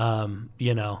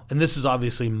 you know, and this is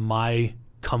obviously my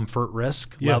comfort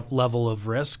risk, level of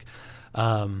risk.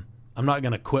 I'm not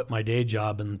going to quit my day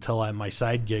job until my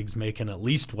side gig's making at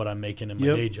least what I'm making in my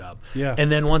day job. Yeah. And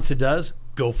then once it does,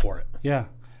 go for it. Yeah.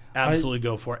 Absolutely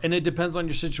go for it. And it depends on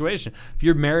your situation. If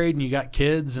you're married and you got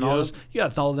kids and all this, you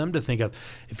got all of them to think of.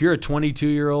 If you're a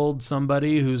 22-year-old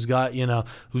somebody who's got, you know,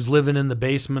 who's living in the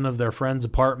basement of their friend's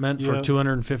apartment for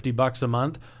 $250 a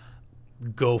month,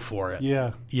 go for it.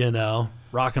 Yeah. You know,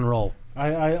 rock and roll.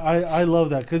 I love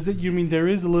that because you mean there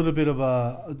is a little bit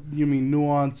of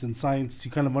nuance and science to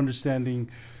kind of understanding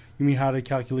how to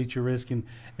calculate your risk, and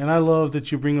I love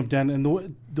that you bring up Dan and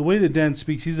the way that Dan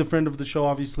speaks. He's a friend of the show,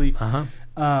 obviously,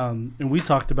 and we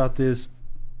talked about this,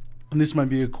 and this might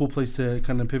be a cool place to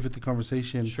kind of pivot the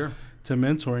conversation to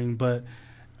mentoring, but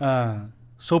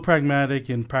so pragmatic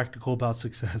and practical about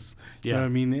success. You know what I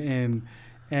mean?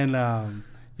 And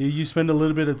you spend a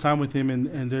little bit of time with him,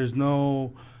 and there's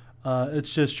no.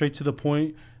 It's just straight to the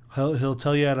point. He'll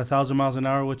tell you at 1,000 miles an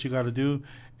hour what you got to do,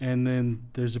 and then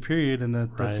there's a period, and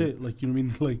that's it. Like, you know what I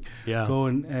mean? Like, go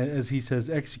and, as he says,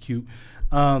 execute.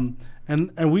 And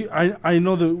I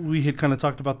know that we had kind of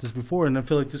talked about this before, and I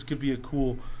feel like this could be a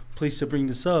cool place to bring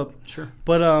this up. Sure.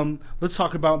 But let's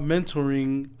talk about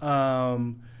mentoring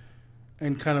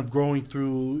and kind of growing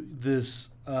through this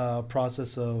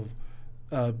process of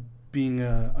being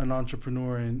an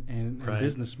entrepreneur and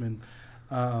businessman.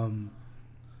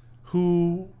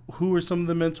 Who are some of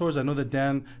the mentors? I know that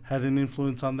Dan had an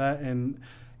influence on that, and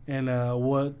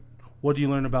what do you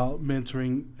learn about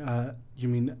mentoring? You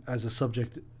mean as a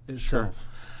subject itself?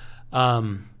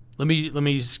 Sure. Let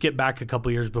me skip back a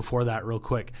couple years before that real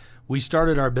quick. We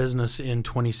started our business in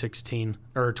 2016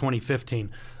 or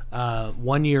 2015.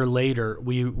 1 year later,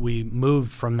 we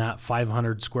moved from that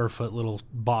 500 square foot little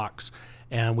box,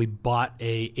 and we bought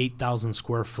a 8,000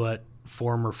 square foot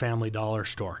former Family Dollar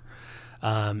store.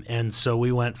 And so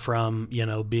we went from,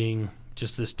 being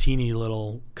just this teeny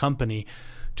little company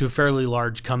to a fairly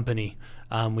large company.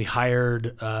 We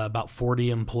hired about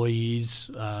 40 employees,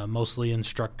 mostly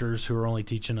instructors who were only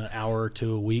teaching an hour or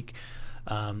two a week.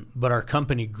 But our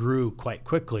company grew quite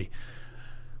quickly.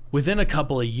 Within a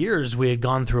couple of years, we had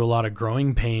gone through a lot of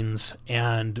growing pains,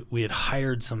 and we had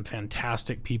hired some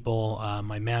fantastic people.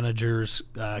 My managers,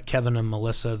 Kevin and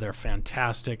Melissa, they're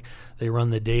fantastic. They run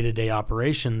the day-to-day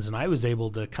operations, and I was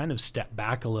able to kind of step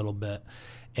back a little bit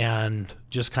and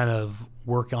just kind of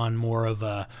work on more of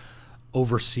a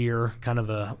overseer, kind of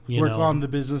a, work on the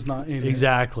business, not in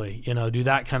exactly, do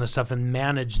that kind of stuff and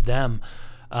manage them.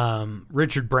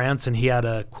 Richard Branson, he had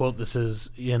a quote that says,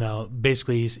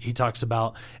 basically he talks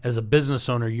about, as a business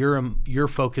owner, your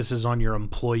focus is on your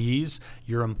employees.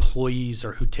 Your employees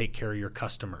are who take care of your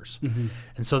customers. Mm-hmm.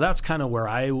 And so that's kind of where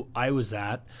I was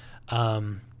at.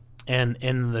 And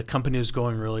the company was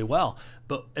going really well.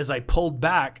 But as I pulled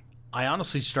back, I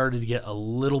honestly started to get a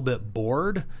little bit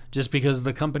bored just because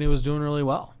the company was doing really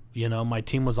well. My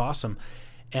team was awesome.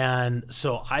 And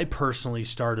so I personally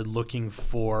started looking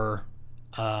for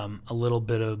a little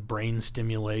bit of brain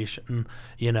stimulation,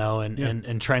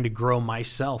 and trying to grow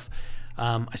myself.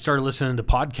 I started listening to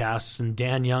podcasts, and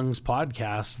Dan Young's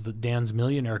podcast, the Dan's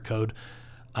Millionaire Code,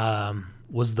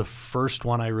 was the first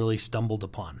one I really stumbled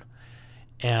upon.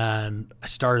 And I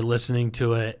started listening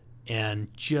to it and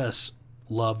just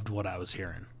loved what I was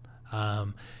hearing.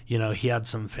 He had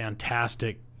some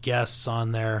fantastic guests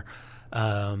on there,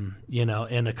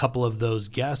 and a couple of those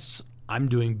guests I'm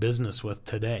doing business with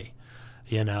today.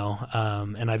 And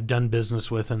I've done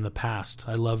business with in the past.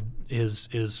 I loved his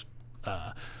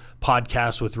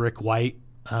podcast with Rick White.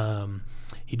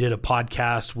 He did a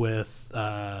podcast with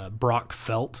Brock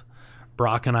Felt.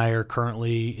 Brock and I are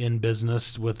currently in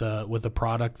business with a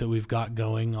product that we've got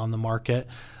going on the market.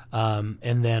 And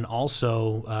then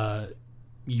also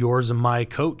yours and my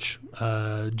coach,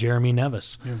 Jeremy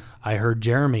Nevis. Yeah. I heard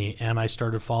Jeremy, and I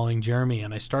started following Jeremy,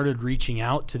 and I started reaching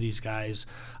out to these guys.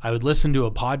 I would listen to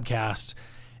a podcast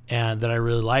and that I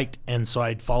really liked, and so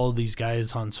I'd follow these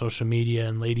guys on social media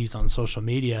and ladies on social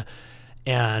media,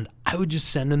 and I would just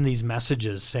send them these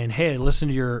messages saying, "Hey, I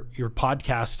listened to your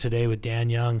podcast today with Dan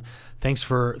Young. Thanks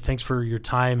for your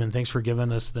time, and thanks for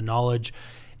giving us the knowledge."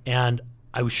 And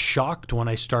I was shocked when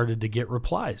I started to get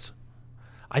replies.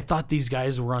 I thought these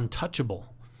guys were untouchable.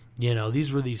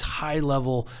 These were these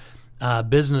high-level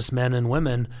businessmen and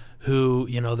women who,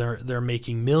 they're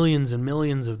making millions and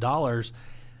millions of dollars,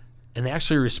 and they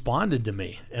actually responded to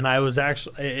me. And I was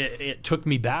actually, it took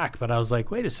me back, but I was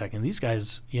like, wait a second, these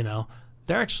guys, they're not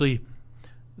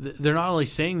only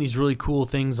saying these really cool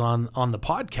things on the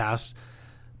podcast,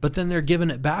 but then they're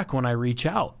giving it back when I reach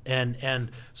out.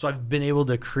 And so I've been able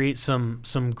to create some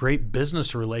great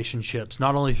business relationships,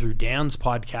 not only through Dan's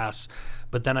podcasts,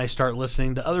 but then I start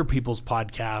listening to other people's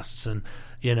podcasts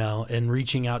and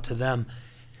reaching out to them.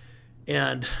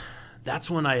 And that's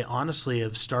when I honestly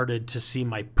have started to see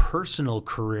my personal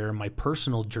career, my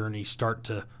personal journey start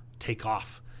to take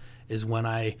off, is when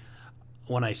I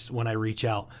reach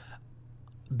out.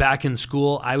 Back in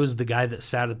school, I was the guy that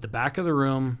sat at the back of the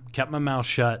room, kept my mouth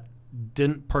shut,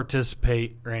 didn't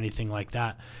participate or anything like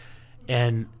that.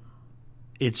 And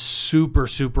it's super,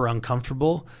 super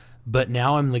uncomfortable. But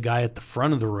now I'm the guy at the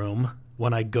front of the room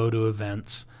when I go to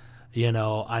events.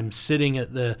 I'm sitting at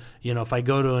if I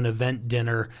go to an event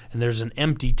dinner and there's an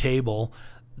empty table,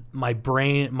 my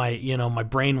brain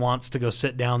wants to go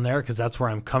sit down there because that's where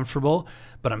I'm comfortable,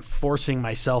 but I'm forcing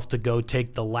myself to go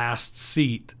take the last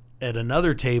seat at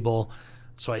another table.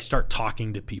 So I start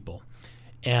talking to people.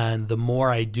 And the more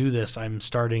I do this, I'm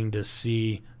starting to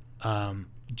see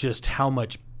just how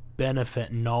much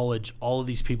benefit and knowledge all of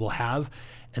these people have,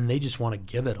 and they just want to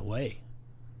give it away.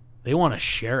 They want to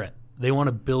share it. They want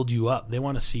to build you up. They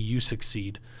want to see you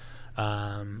succeed.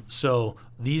 So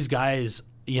these guys,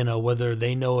 whether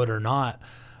they know it or not,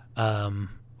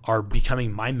 are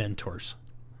becoming my mentors.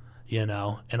 And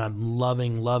I'm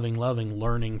loving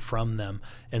learning from them.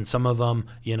 And some of them,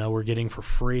 we're getting for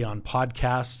free on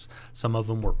podcasts. Some of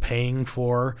them we're paying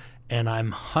for. And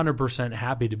I'm 100%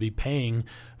 happy to be paying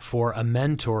for a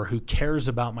mentor who cares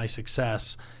about my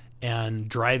success and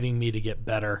driving me to get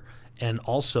better, and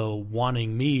also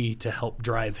wanting me to help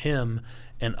drive him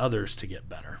and others to get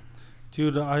better.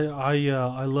 Dude,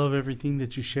 I love everything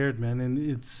that you shared, man. And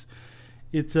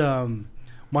it's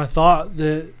my thought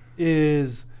that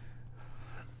is,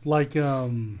 like,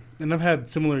 and I've had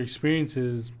similar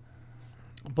experiences.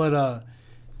 But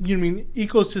you know what I mean?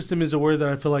 Ecosystem is a word that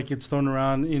I feel like it's thrown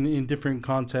around in different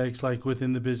contexts, like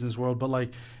within the business world. But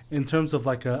like in terms of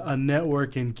like a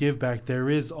network and give back, there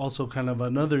is also kind of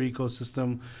another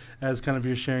ecosystem, as kind of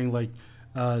you're sharing. Like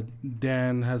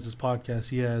Dan has this podcast,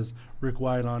 he has Rick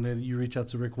White on it. You reach out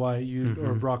to Rick White,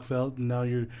 or Brock Felt, and now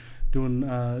you're doing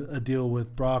a deal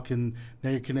with Brock, and now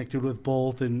you're connected with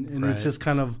both, and Right. it's just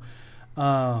kind of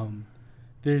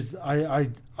there's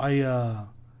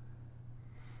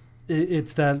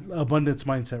it's that abundance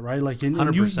mindset, right? Like, and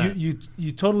 100%.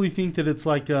 you totally think that it's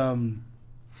like, you know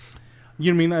what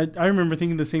I mean? I remember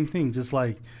thinking the same thing, just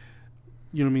like,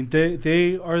 you know what I mean?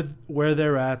 They are where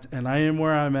they're at, and I am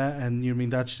where I'm at, and you know what I mean?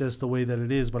 That's just the way that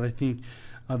it is. But I think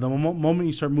the moment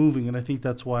you start moving, and I think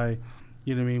that's why,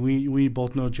 you know what I mean? We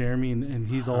both know Jeremy, and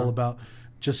he's all about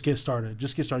just get started.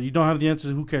 Just get started. You don't have the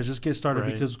answers, who cares? Just get started,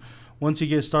 Right. because once you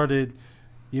get started,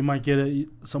 you might get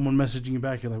someone messaging you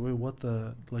back. You're like, wait, what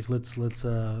the? Like, let's you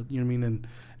know what I mean?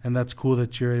 And that's cool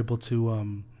that you're able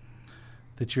to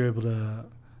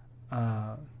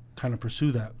kind of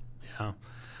pursue that. Yeah.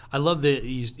 I love that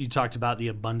you talked about the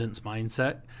abundance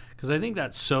mindset, because I think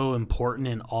that's so important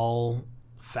in all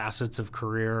facets of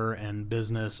career and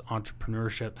business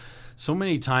entrepreneurship. So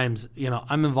many times, you know,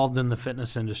 I'm involved in the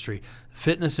fitness industry.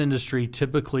 Fitness industry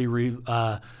typically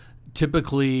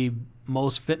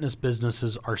most fitness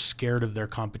businesses are scared of their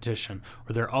competition,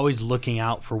 or they're always looking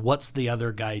out for what's the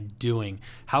other guy doing.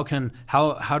 How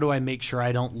do I make sure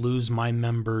I don't lose my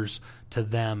members to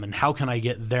them, and how can I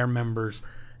get their members,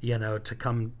 you know, to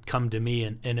come to me?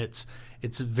 And it's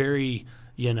very,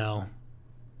 you know,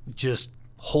 just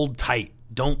hold tight,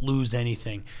 don't lose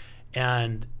anything.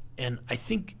 And I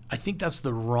think that's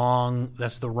the wrong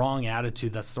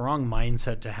attitude, that's the wrong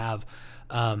mindset to have.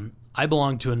 I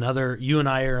belong to another, you and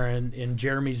I are in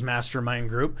Jeremy's mastermind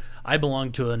group. I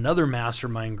belong to another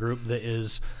mastermind group that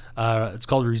is, it's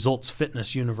called Results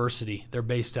Fitness University. They're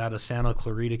based out of Santa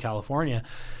Clarita, California.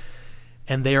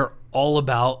 And they are all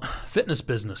about fitness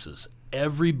businesses.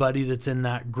 Everybody that's in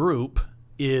that group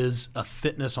is a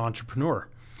fitness entrepreneur.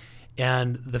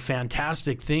 And the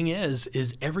fantastic thing is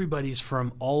everybody's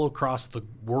from all across the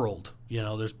world. You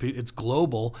know, it's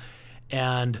global.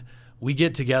 And we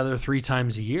get together 3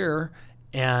 times a year,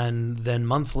 and then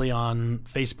monthly on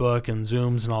Facebook and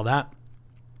Zooms and all that.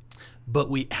 But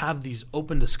we have these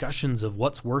open discussions of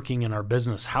what's working in our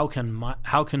business. How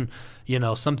can you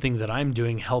know, something that I'm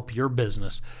doing help your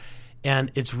business?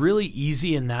 And it's really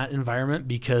easy in that environment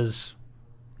because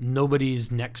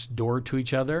nobody's next door to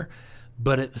each other.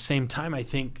 But at the same time, I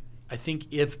think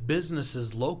if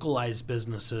businesses, localized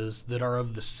businesses that are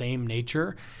of the same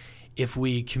nature, if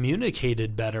we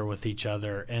communicated better with each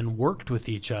other and worked with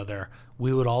each other,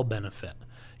 we would all benefit.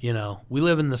 You know, we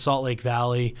live in the Salt Lake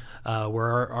Valley,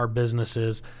 where our business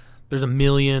is. There's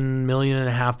 1.5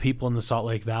 million people in the Salt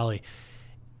Lake Valley.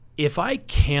 If I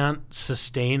can't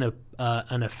sustain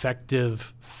an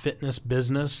effective fitness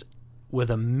business with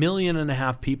 1.5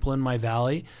 million people in my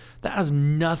valley, that has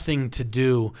nothing to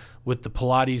do with the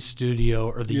Pilates studio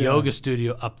or the yoga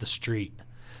studio up the street.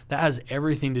 That has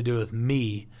everything to do with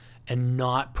me and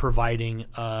not providing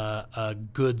a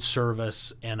good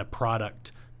service and a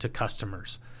product to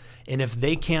customers. And if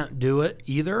they can't do it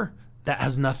either, that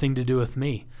has nothing to do with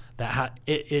me.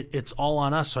 It's all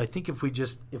on us. So I think if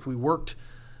we worked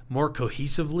more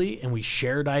cohesively and we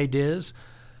shared ideas,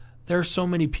 there are so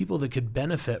many people that could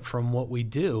benefit from what we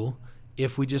do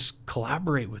if we just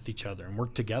collaborate with each other and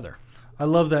work together. I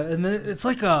love that. And then it's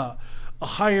like a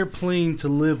higher plane to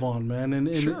live on, man.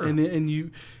 And Sure.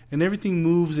 and everything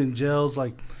moves and gels.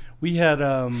 Like we had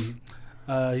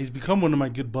he's become one of my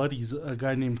good buddies, a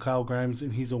guy named Kyle Grimes,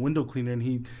 and he's a window cleaner, and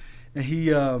he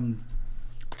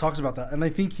talks about that. And I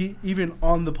think he, even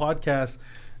on the podcast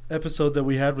episode that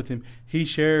we had with him, he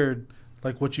shared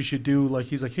like what you should do. Like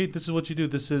he's like, hey, this is what you do.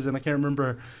 This is, and I can't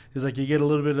remember. He's like, you get a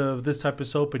little bit of this type of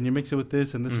soap and you mix it with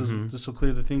this, and this will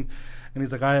clear the thing. And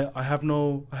he's like, I have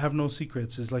no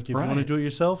secrets. It's like, if you want to do it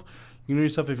yourself, you know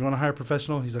yourself. If you want to hire a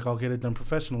professional, he's like, I'll get it done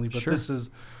professionally. But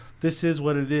this is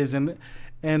what it is. And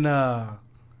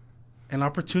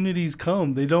opportunities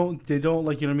come. They don't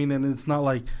like, you know what I mean? And it's not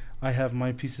like I have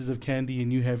my pieces of candy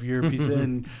and you have your piece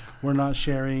and we're not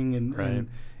sharing, and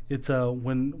it's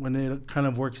when it kind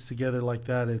of works together like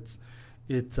that,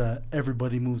 it's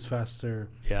everybody moves faster.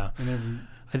 Yeah.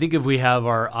 I think if we have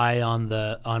our eye on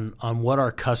what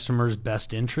our customer's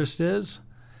best interest is,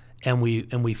 and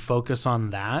we focus on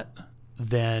that,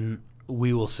 then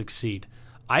we will succeed.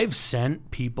 I've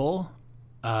sent people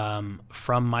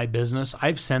from my business,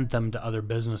 I've sent them to other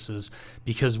businesses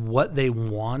because what they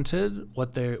wanted,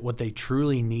 what they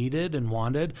truly needed and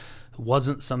wanted,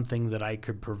 wasn't something that I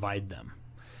could provide them.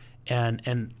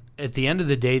 And at the end of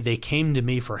the day, they came to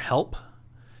me for help,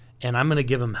 and I'm going to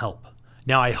give them help.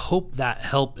 Now, I hope that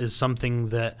help is something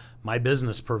that my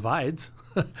business provides,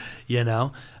 but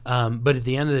at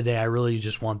the end of the day, I really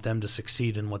just want them to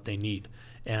succeed in what they need.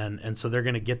 And so they're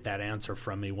going to get that answer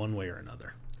from me one way or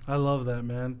another. I love that,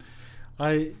 man.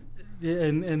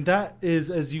 And that is,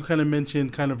 as you kind of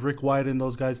mentioned, kind of Rick White and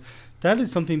those guys, that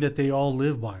is something that they all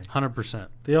live by. 100%.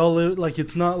 They all live, like,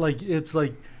 it's not like, it's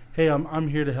like, hey, I'm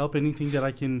here to help. Anything that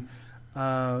I can,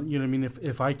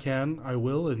 if I can, I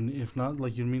will. And if not,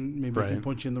 maybe I can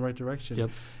point you in the right direction.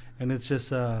 Yep. And it's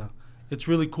just, it's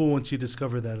really cool once you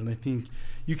discover that. And I think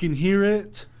you can hear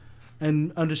it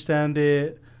and understand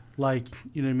it, like,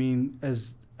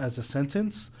 as a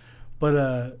sentence.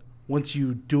 But once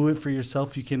you do it for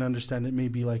yourself, you can understand it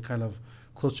maybe like kind of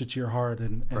closer to your heart,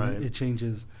 and it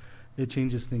changes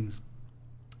things.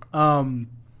 I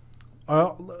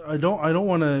don't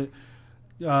want to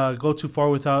go too far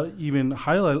without even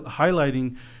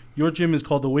highlighting your gym is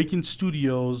called Awaken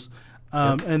Studios,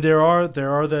 and there are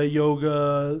the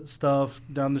yoga stuff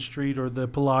down the street or the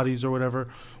Pilates or whatever.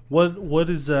 What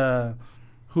is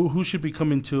who should be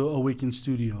coming to Awaken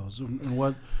Studios, and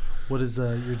what is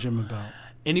your gym about?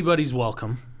 Anybody's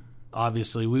welcome.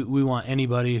 Obviously, we want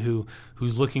anybody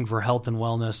who's looking for health and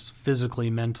wellness, physically,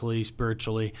 mentally,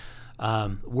 spiritually.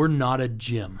 We're not a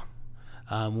gym.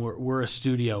 We're a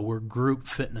studio. We're group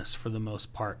fitness for the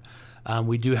most part.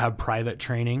 We do have private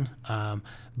training,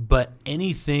 but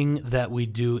anything that we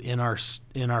do in our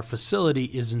facility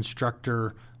is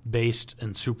instructor based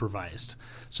and supervised.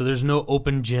 So there's no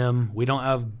open gym. We don't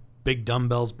have big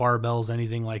dumbbells, barbells,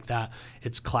 anything like that.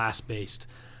 It's class based.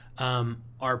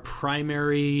 Our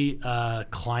primary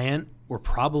client, we're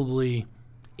probably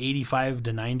 85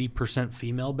 to 90%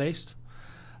 female based.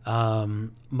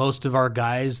 Most of our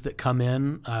guys that come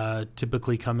in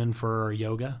typically come in for our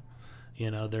yoga.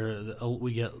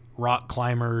 We get rock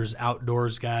climbers,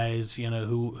 outdoors guys,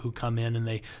 who come in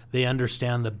and they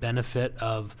understand the benefit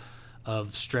of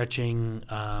stretching,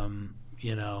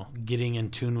 getting in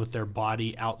tune with their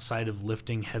body outside of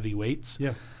lifting heavy weights.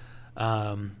 Yeah.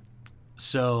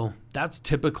 So that's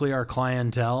typically our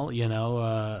clientele,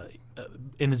 and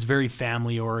it's very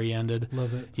family oriented.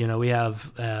 Love it. We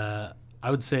have, I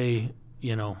would say,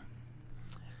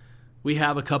 we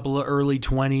have a couple of early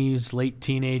 20s, late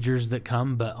teenagers that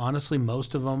come, but honestly,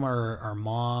 most of them are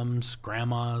moms,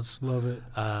 grandmas. Love it.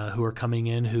 Who are coming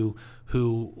in who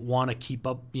want to keep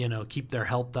up, keep their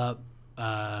health up,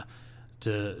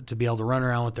 to be able to run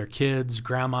around with their kids,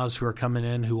 grandmas who are coming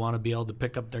in who want to be able to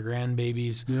pick up their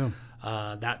grandbabies,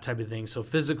 that type of thing. So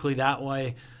physically that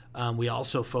way, we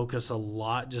also focus a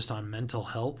lot just on mental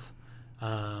health.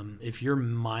 If your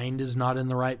mind is not in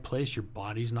the right place, your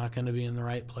body's not going to be in the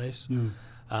right place.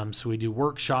 So we do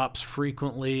workshops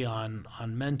frequently on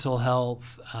mental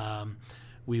health.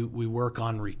 We work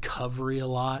on recovery a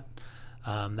lot.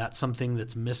 That's something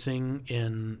that's missing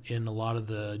in a lot of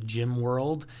the gym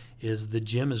world. Is the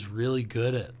gym is really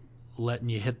good at letting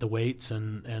you hit the weights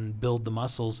and build the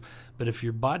muscles, but if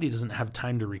your body doesn't have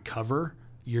time to recover,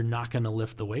 you're not going to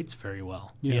lift the weights very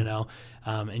well,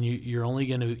 and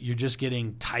you're just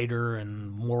getting tighter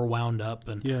and more wound up.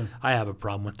 And I have a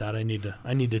problem with that. I need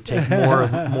to take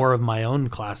more of my own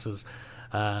classes.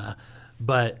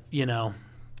 But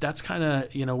that's kind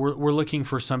of, we're looking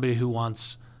for somebody who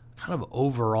wants kind of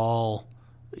overall,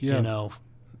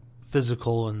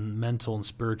 physical and mental and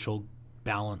spiritual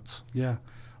balance. Yeah.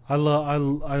 I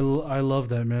love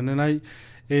that, man. And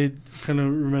it kind of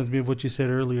reminds me of what you said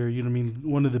earlier.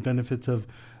 One of the benefits of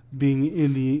being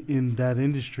in that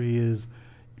industry is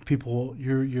people.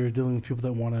 You're dealing with people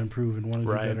that want to improve and want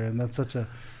to do better, and that's such a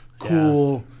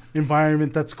cool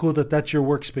environment. That's cool that's your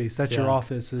workspace. That's your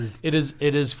office. It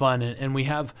is fun, and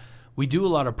we do a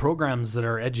lot of programs that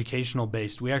are educational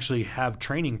based. We actually have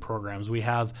training programs. We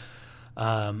have.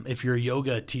 If you're a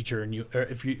yoga teacher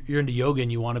if you're into yoga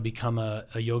and you want to become a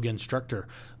yoga instructor,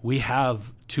 we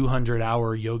have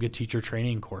 200-hour yoga teacher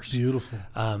training course. Beautiful.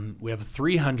 We have a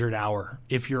 300-hour.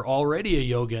 If you're already a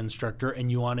yoga instructor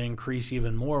and you want to increase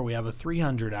even more, we have a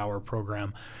 300-hour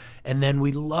program. And then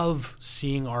we love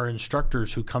seeing our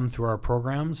instructors who come through our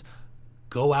programs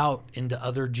go out into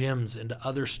other gyms, into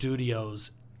other studios,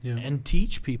 and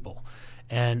teach people.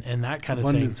 And that kind of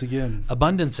thing.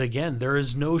 Abundance again. There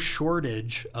is no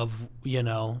shortage of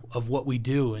what we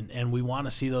do, and we want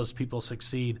to see those people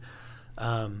succeed.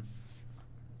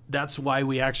 That's why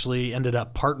we actually ended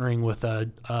up partnering with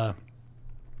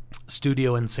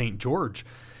studio in St. George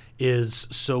is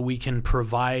so we can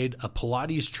provide a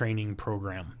Pilates training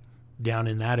program down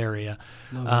in that area.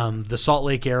 The Salt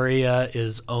Lake area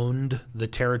is owned. The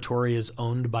territory is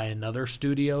owned by another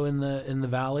studio in the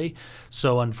valley.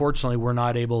 So unfortunately, we're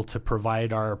not able to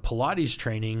provide our Pilates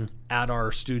training at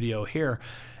our studio here.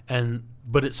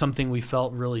 But it's something we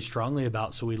felt really strongly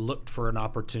about. So we looked for an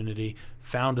opportunity,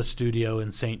 found a studio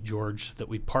in St. George that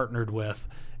we partnered with,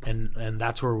 and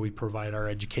that's where we provide our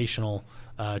educational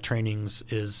trainings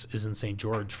is in St.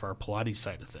 George for our Pilates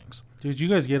side of things. Dude, you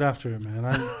guys get after it, man.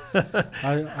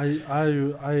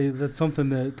 I that's something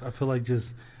that I feel like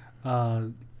just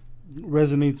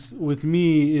resonates with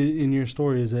me in your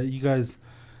story, is that you guys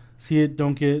see it,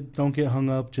 don't get hung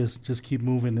up, just keep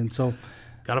moving. And so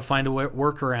got to find a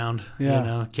workaround.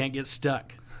 Yeah. Can't get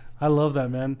stuck. I love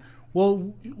that, man.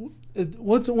 Well,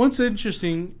 what's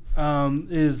interesting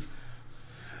is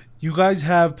you guys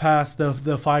have passed the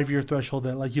 5-year threshold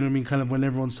that, like, kind of when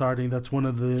everyone's starting, that's one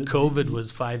of the... COVID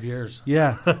was 5 years.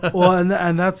 Yeah. Well,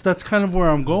 and that's kind of where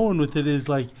I'm going with it, is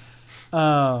like,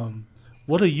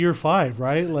 what a year 5,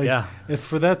 right? Like, yeah. If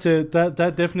for that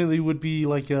that definitely would be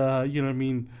like,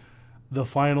 the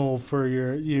final for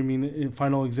your,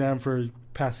 final exam for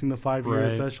passing the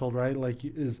 5-year threshold, right? Like,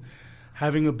 is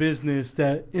having a business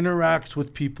that interacts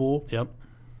with people. Yep.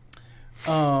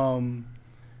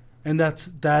 And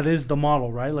that is the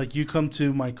model, right? Like, you come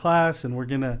to my class and we're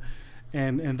gonna,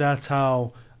 and that's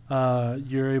how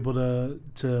you're able to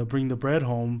bring the bread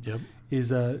home. Yep.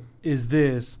 Is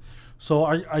this. So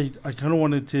I kind of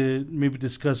wanted to maybe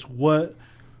discuss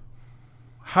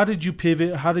how did you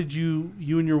pivot? How did you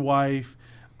and your wife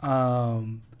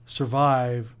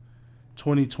survive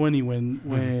 2020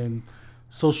 when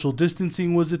social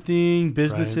distancing was a thing,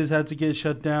 businesses had to get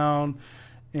shut down,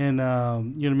 and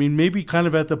maybe kind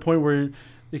of at the point where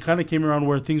it kind of came around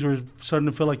where things were starting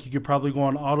to feel like you could probably go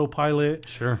on autopilot.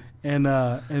 Sure. And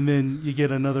then you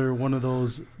get another one of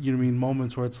those,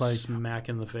 moments where it's like smack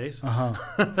in the face.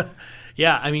 Uh-huh.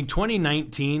 Yeah,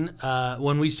 2019,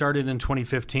 when we started in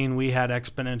 2015, we had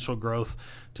exponential growth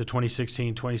to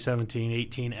 2016, 2017,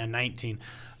 18, and 19.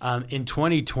 In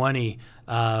 2020,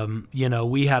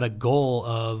 we had a goal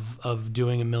of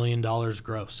doing $1 million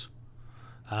gross.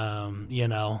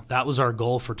 That was our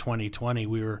goal for 2020.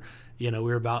 We were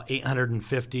about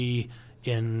 850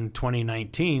 in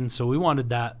 2019, so we wanted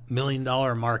that $1 million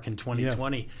mark in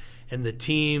 2020. Yeah. And the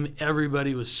team,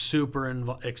 everybody was super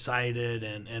excited,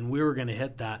 and we were going to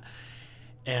hit that.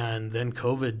 And then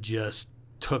COVID just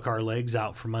took our legs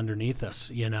out from underneath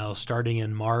us, starting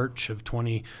in March of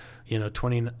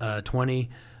 2020.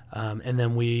 And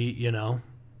then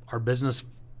our business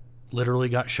literally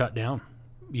got shut down.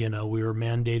 We were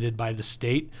mandated by the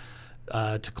state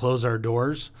to close our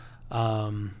doors.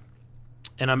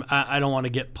 And I don't want to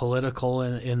get political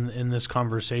in this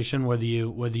conversation, whether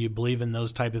you believe in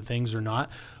those type of things or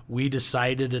not. We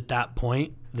decided at that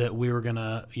point that we were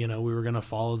gonna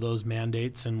follow those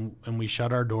mandates, and we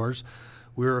shut our doors.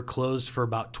 We were closed for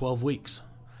about 12 weeks,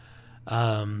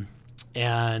 and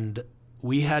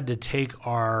we had to take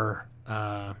our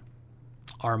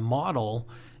model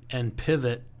and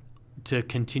pivot to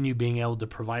continue being able to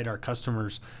provide our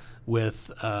customers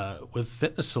with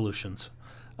fitness solutions.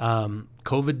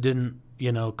 COVID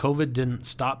didn't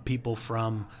stop people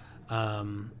from,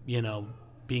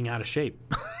 being out of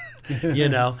shape,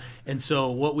 And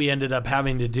so what we ended up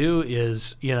having to do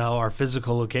is, our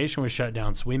physical location was shut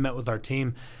down. So we met with our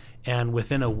team, and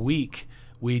within a week,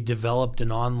 we developed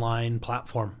an online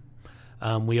platform.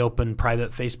 We opened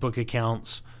private Facebook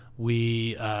accounts.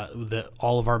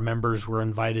 All of our members were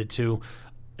invited to.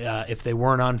 If they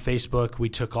weren't on Facebook, we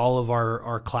took all of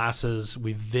our classes,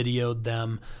 we videoed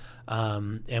them,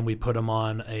 and we put them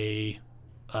on a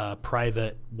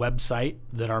private website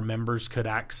that our members could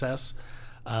access.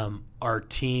 Our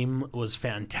team was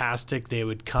fantastic. They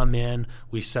would come in.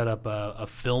 We set up a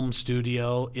film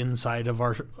studio inside of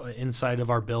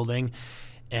our building,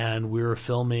 and we were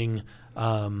filming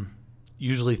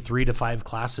usually 3 to 5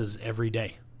 classes every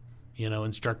day.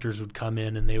 Instructors would come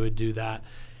in and they would do that.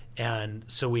 And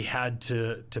so we had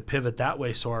to pivot that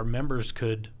way so our members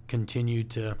could continue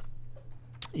to,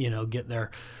 get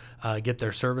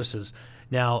their services.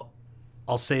 Now,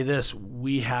 I'll say this: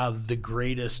 we have the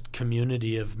greatest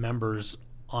community of members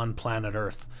on planet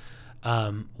Earth.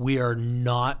 We are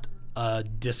not a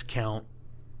discount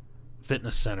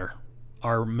fitness center.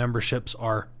 Our memberships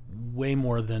are way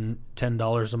more than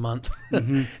 $10 a month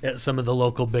at some of the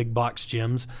local big box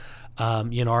gyms.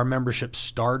 Our memberships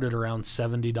start at around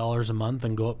 $70 a month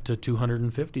and go up to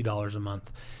 $250 a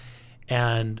month.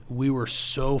 And we were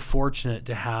so fortunate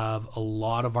to have a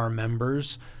lot of our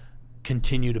members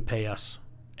continue to pay us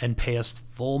and pay us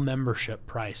full membership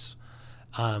price.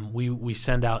 We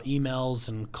send out emails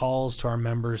and calls to our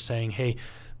members saying, hey,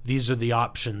 these are the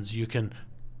options. You can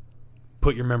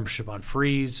put your membership on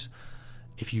freeze.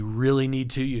 If you really need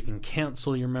to, you can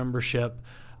cancel your membership.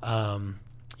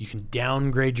 You can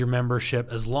downgrade your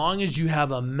membership. As long as you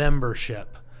have a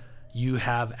membership, you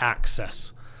have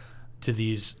access to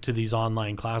these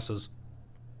online classes.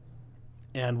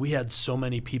 And we had so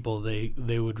many people,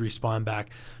 they would respond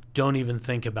back, don't even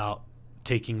think about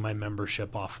taking my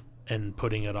membership off and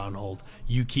putting it on hold.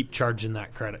 You keep charging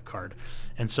that credit card.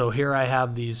 And so here I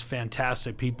have these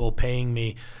fantastic people paying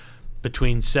me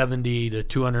between $70 to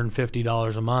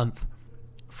 $250 a month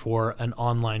for an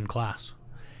online class.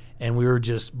 And we were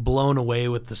just blown away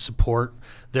with the support.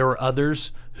 There were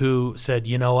others who said,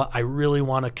 you know what, I really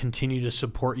want to continue to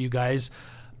support you guys,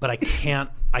 but I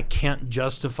can't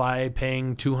justify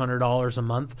paying $200 a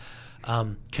month.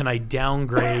 Can I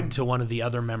downgrade to one of the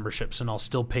other memberships and I'll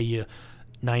still pay you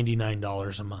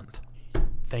 $99 a month?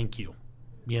 Thank you.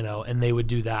 You know, and they would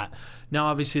do that. Now,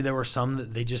 obviously, there were some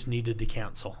that they just needed to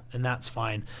cancel, and that's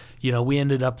fine. You know, we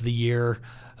ended up the year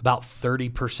about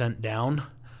 30% down.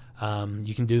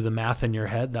 You can do the math in your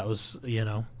head. That was, you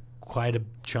know, quite a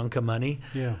chunk of money.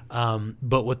 Yeah.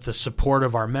 But with the support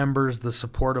of our members, the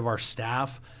support of our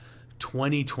staff,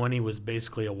 2020 was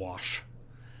basically a wash.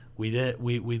 We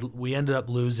ended up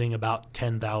losing about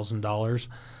 $10,000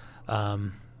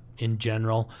 in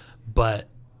general, but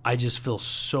I just feel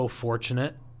so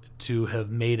fortunate to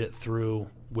have made it through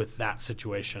with that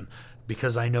situation,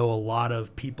 because I know a lot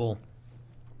of people,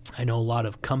 I know a lot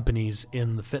of companies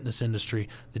in the fitness industry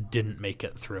that didn't make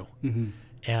it through. Mm-hmm.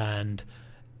 And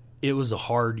it was a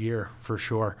hard year for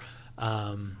sure.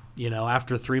 You know,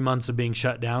 after 3 months of being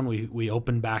shut down, we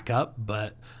opened back up,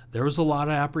 but there was a lot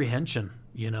of apprehension.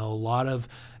 You know,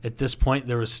 at this point,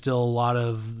 there was still a lot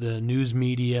of the news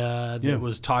media that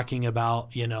was talking about,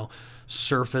 you know,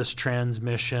 surface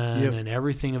transmission and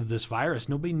everything of this virus.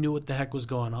 Nobody knew what the heck was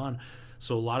going on.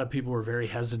 So a lot of people were very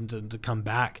hesitant to come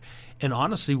back. And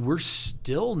honestly, we're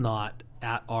still not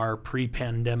at our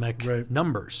pre-pandemic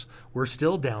numbers. We're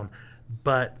still down.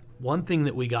 But one thing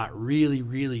that we got really,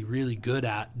 really, really good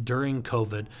at during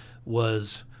COVID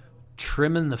was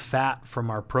trimming the fat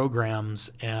from our programs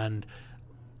and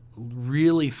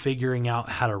really figuring out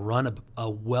how to run a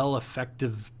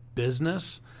well-effective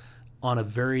business on a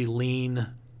very lean,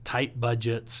 tight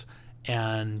budgets,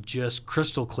 and just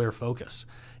crystal clear focus.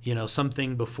 You know,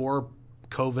 something before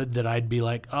COVID that I'd be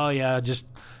like, oh yeah, just,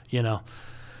 you know,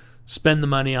 spend the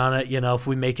money on it. You know, if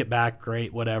we make it back,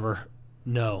 great, whatever.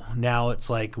 No, now it's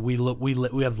like we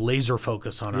have laser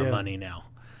focus on our money now.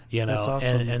 You know,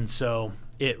 awesome. and so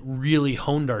it really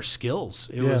honed our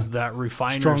skills. It was that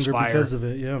refiner's stronger fire because of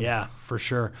it. Yeah, for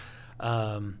sure.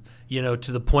 You know,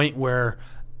 to the point where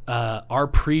our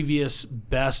previous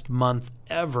best month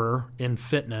ever in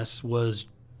fitness was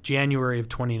January of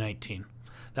 2019.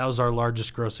 That was our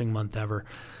largest grossing month ever.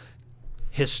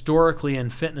 Historically in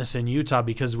fitness in Utah,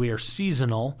 because we are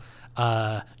seasonal,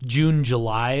 June,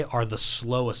 July are the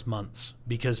slowest months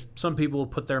because some people will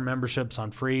put their memberships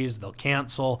on freeze. They'll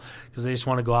cancel because they just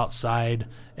want to go outside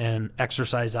and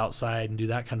exercise outside and do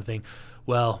that kind of thing.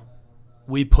 Well,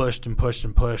 we pushed and pushed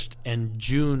and pushed, and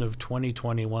June of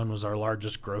 2021 was our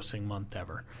largest grossing month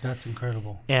ever. That's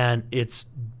incredible. And it's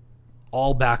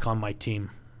all back on my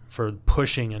team for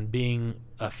pushing and being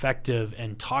effective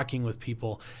and talking with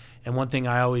people. And one thing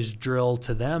I always drill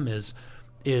to them is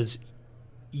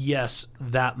yes,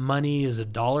 that money is a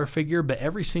dollar figure, but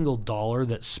every single dollar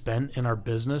that's spent in our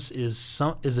business is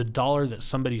a dollar that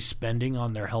somebody's spending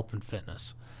on their health and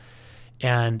fitness.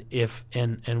 And if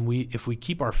we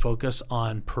keep our focus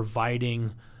on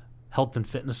providing health and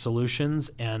fitness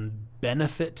solutions and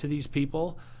benefit to these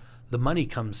people, the money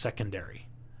comes secondary.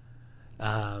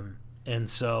 And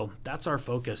so that's our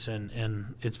focus,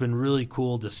 and it's been really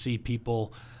cool to see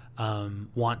people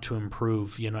want to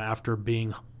improve, you know, after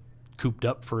being cooped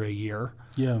up for a year,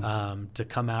 to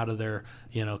come out of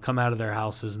their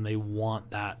houses, and they want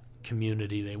that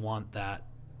community. They want that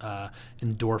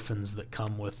endorphins that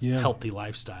come with healthy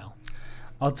lifestyle.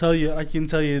 I can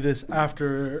tell you this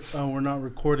after we're not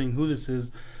recording who this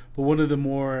is, but one of the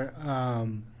more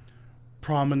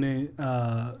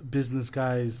prominent business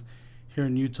guys here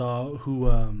in Utah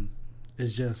who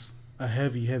is just a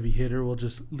heavy hitter. We'll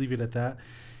just leave it at that.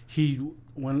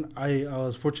 When I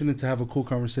was fortunate to have a cool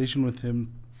conversation with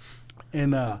him,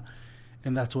 and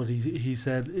that's what he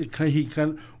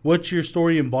said. What your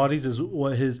story embodies is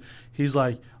what he's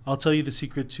like. I'll tell you the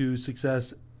secret to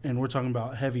success and we're talking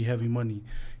about heavy money.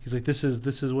 He's like, this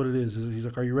is what it is. He's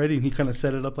like, are you ready? And he kind of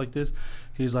set it up like this.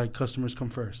 He's like, customers come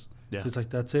first. Yeah. He's like,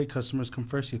 that's it. Customers come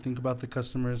first. You think about the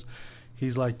customers.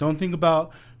 He's like, don't think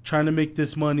about trying to make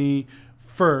this money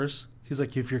first. He's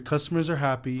like, if your customers are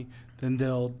happy, then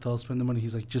they'll spend the money.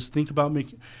 He's like, just think about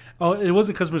making. Oh, it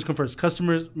wasn't customers come first.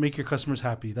 Customers, make your customers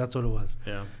happy. That's what it was.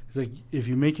 Yeah. He's like, if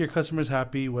you make your customers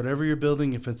happy, whatever you're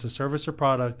building, if it's a service or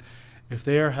product, if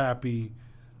they are happy,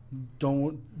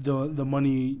 don't the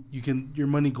money your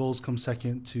money goals come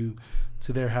second to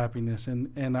their happiness.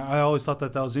 And I always thought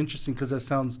that was interesting, because that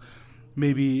sounds,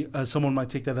 maybe someone might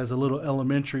take that as a little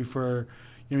elementary for,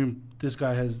 this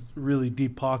guy has really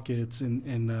deep pockets,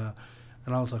 and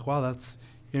I was like, wow, that's,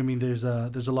 there's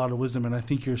a lot of wisdom, and I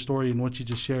think your story and what you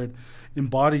just shared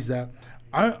embodies that.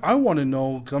 I want to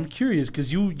know, cause I'm curious,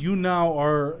 because you now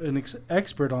are an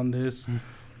expert on this.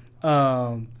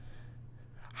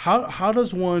 How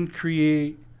does one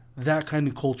create that kind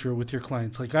of culture with your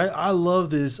clients? Like, I love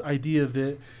this idea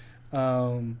that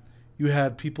you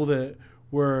had people that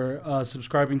were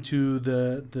subscribing to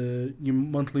the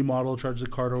monthly model, charge the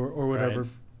card or whatever,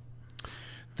 right,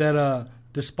 that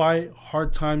despite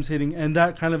hard times hitting, and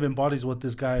that kind of embodies what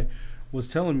this guy was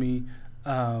telling me,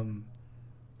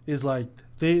 is like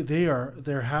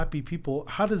they're happy people.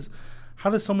 How does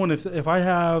someone, if I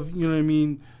have,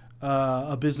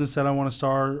 a business that I want to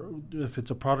start, if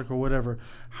it's a product or whatever,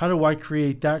 how do I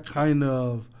create that kind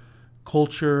of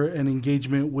culture and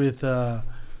engagement with my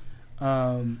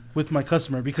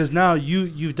customer? Because now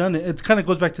you've done it. It kind of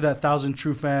goes back to that 1,000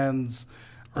 true fans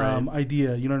right,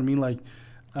 idea. You know what I mean? Like,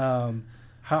 how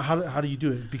do you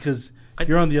do it? Because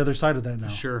you're on the other side of that now.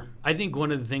 Sure. I think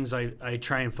one of the things I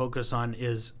try and focus on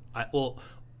is,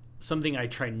 something I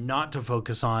try not to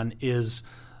focus on is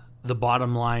the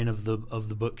bottom line of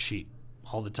the book sheet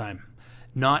all the time.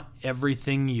 Not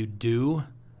everything you do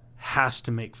has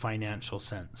to make financial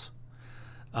sense.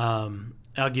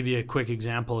 I'll give you a quick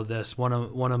example of this. One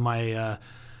of my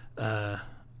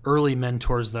early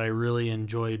mentors that I really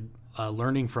enjoyed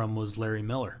learning from was Larry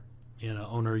Miller,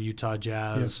 owner of Utah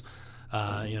Jazz,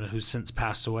 who's since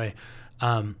passed away.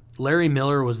 Larry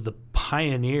Miller was the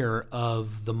pioneer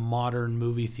of the modern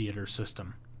movie theater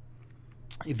system.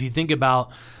 If you think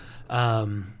about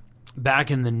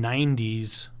back in the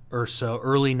 90s or so,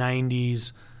 early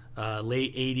 90s,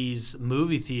 late 80s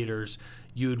movie theaters,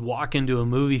 you would walk into a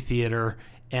movie theater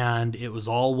and it was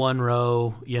all one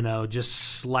row, just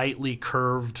slightly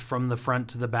curved from the front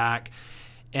to the back.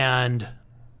 And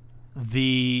if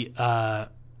you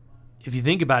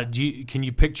think about it, can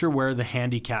you picture where the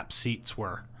handicap seats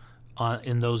were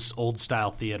in those old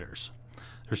style theaters?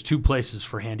 There's two places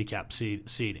for handicap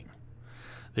seating.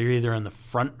 They're either in the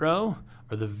front row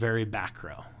or the very back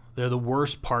row. They're the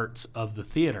worst parts of the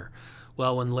theater.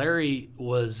 Well, when Larry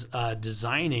was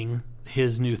designing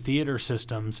his new theater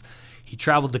systems, he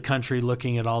traveled the country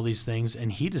looking at all these things,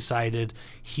 and he decided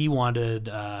he wanted,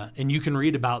 and you can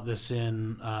read about this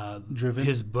in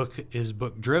his book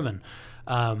Driven.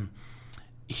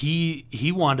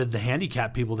 He wanted the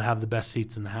handicapped people to have the best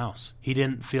seats in the house. He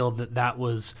didn't feel that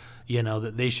was,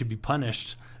 that they should be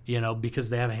punished, because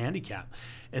they have a handicap.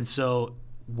 And so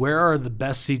where are the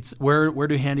best seats? Where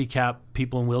do handicapped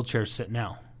people in wheelchairs sit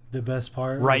now? The best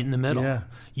part? Right in the middle. Yeah.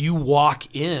 You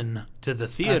walk in to the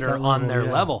theater on their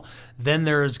level. Then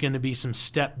there is going to be some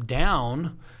step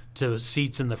down to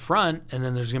seats in the front, and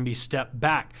then there's going to be step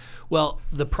back. Well,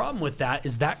 the problem with that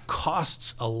is that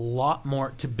costs a lot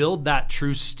more to build that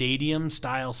true stadium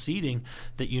style seating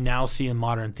that you now see in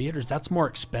modern theaters. That's more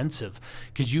expensive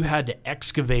because you had to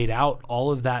excavate out all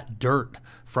of that dirt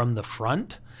from the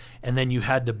front, and then you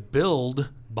had to build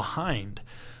behind.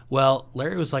 Well,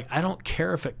 Larry was like, I don't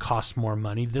care if it costs more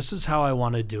money. This is how I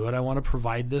want to do it. I want to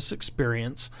provide this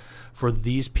experience for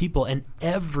these people, and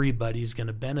everybody's going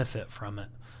to benefit from it.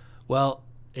 Well,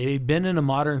 you've been in a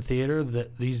modern theater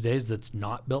that these days that's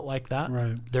not built like that.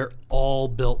 Right. They're all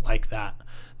built like that.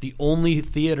 The only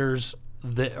theaters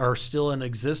that are still in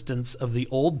existence of the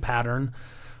old pattern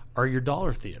are your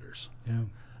dollar theaters.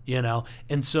 Yeah.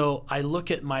 And so I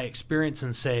look at my experience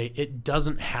and say it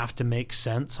doesn't have to make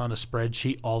sense on a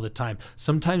spreadsheet all the time.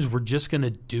 Sometimes we're just going to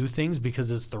do things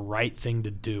because it's the right thing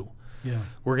to do. Yeah.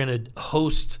 We're going to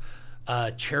host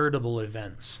charitable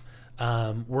events.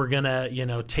 We're going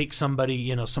to, take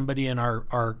somebody, somebody in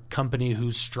our company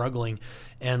who's struggling,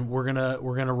 and we're going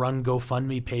to run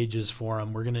GoFundMe pages for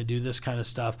them. We're going to do this kind of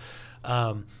stuff.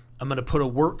 I'm going to put a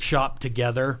workshop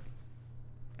together.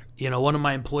 One of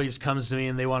my employees comes to me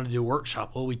and they want to do a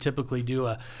workshop. Well, we typically do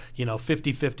a,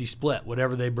 50-50 split.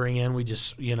 Whatever they bring in, we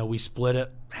just, we split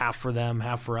it, half for them,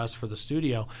 half for us for the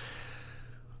studio.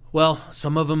 Well,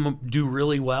 some of them do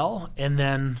really well, and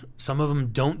then some of them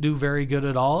don't do very good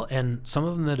at all, and some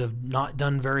of them that have not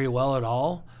done very well at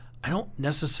all, I don't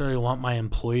necessarily want my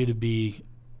employee to be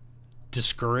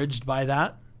discouraged by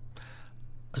that.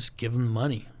 Just give them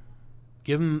money.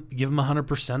 Give them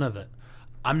 100% of it.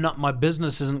 My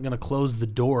business isn't going to close the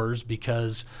doors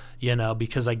because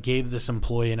I gave this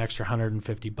employee an extra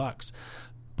 $150.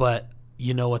 But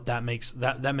you know what, that makes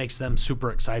them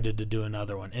super excited to do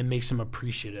another one. It makes them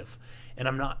appreciative. And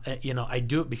I'm not, I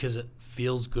do it because it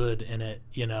feels good, and it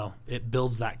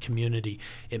builds that community.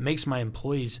 It makes my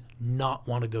employees not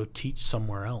want to go teach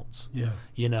somewhere else. Yeah.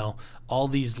 All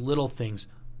these little things,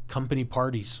 company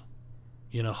parties,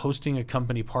 hosting a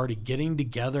company party, getting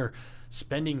together,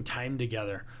 spending time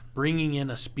together, bringing in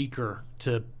a speaker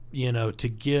to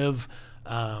give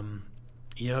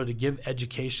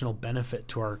educational benefit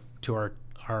to our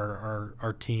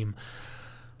team.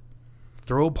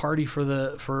 Throw a party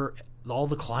for all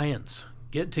the clients.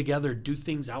 Get together, do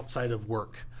things outside of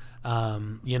work.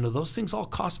 Those things all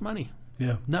cost money.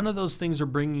 Yeah. None of those things are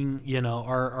bringing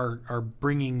are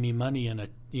bringing me money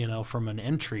from an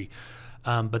entry,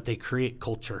 but they create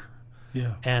culture.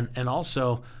 Yeah. And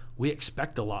also we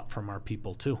expect a lot from our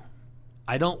people too.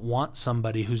 I don't want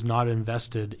somebody who's not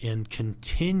invested in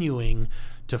continuing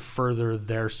to further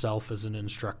their self as an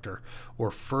instructor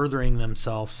or furthering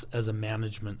themselves as a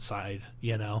management side.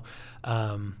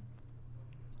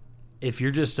 If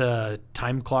you're just a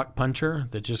time clock puncher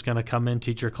that's just going to come in,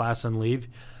 teach your class, and leave,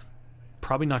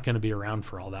 probably not going to be around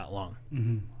for all that long.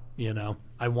 Mm-hmm.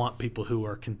 I want people who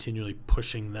are continually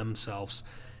pushing themselves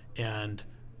and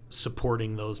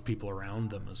supporting those people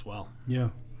around them as well. Yeah.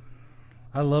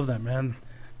 I love that, man.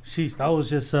 Sheesh, that was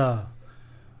just a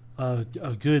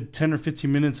good 10 or 15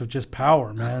 minutes of just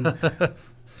power, man.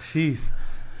 Jeez.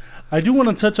 I do want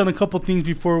to touch on a couple things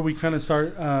before we kind of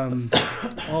start.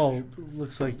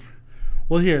 Looks like.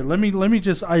 Well, here, let me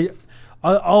just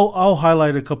I'll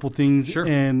highlight a couple things. Sure.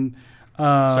 And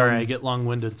sorry, I get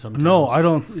long-winded sometimes. No, I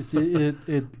don't.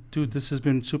 Dude, this has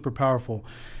been super powerful.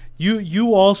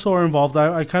 You also are involved.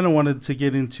 I kind of wanted to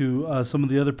get into some of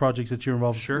the other projects that you're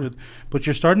involved with, but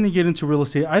you're starting to get into real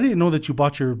estate. I didn't know that you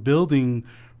bought your building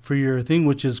for your thing,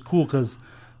 which is cool because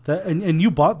that. And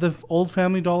you bought the old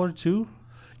Family Dollar too?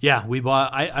 Yeah, we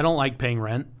bought. I don't like paying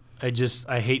rent.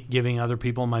 I hate giving other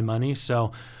people my money.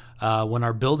 So when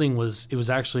our building was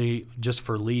actually just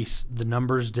for lease, the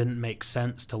numbers didn't make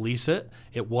sense to lease it.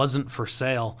 It wasn't for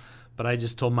sale. But I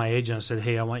just told my agent, I said,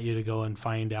 hey, I want you to go and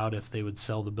find out if they would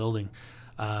sell the building.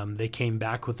 They came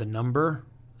back with a number,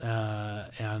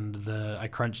 and I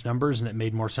crunched numbers, and it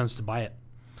made more sense to buy it.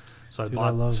 So I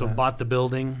bought the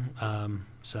building.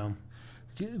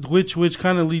 Which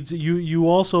kind of leads you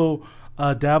also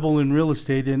dabble in real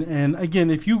estate, and again,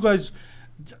 if you guys.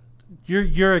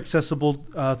 You're accessible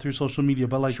through social media,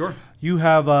 but like sure. You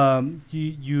have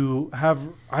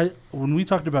when we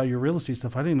talked about your real estate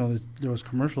stuff, I didn't know that there was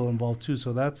commercial involved too.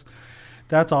 So that's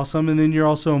awesome. And then you're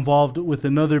also involved with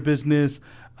another business,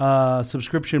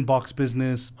 subscription box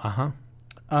business.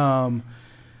 Also,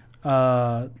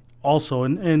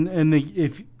 and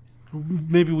if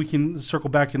maybe we can circle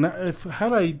back, and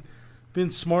had I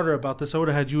been smarter about this, I would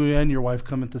have had you and your wife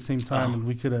come at the same time, and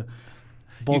we could have.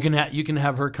 You can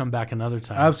have her come back another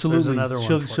time. Absolutely. There's another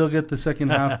one. She'll get the second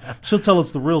half. She'll tell us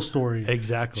the real story.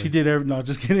 Exactly. She did no,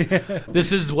 just kidding.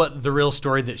 This is the real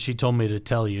story that she told me to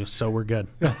tell you, so we're good.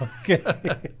 Okay.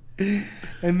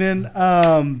 And then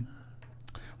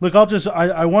look,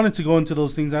 I wanted to go into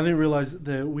those things. I didn't realize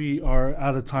that we are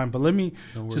out of time, but let me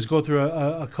just go through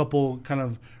a couple kind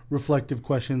of reflective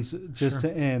questions just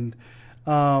to end.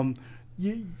 I'm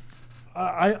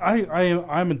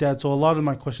a dad, so a lot of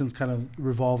my questions kind of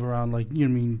revolve around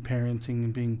parenting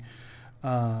and being,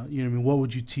 what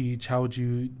would you teach? How would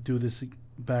you do this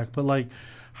back? But like,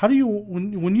 how do you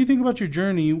when you think about your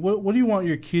journey, what do you want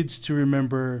your kids to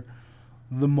remember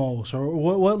the most, or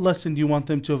what lesson do you want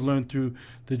them to have learned through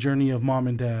the journey of mom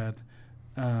and dad?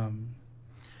 I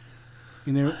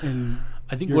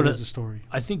think what is the story?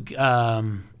 I think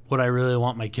what I really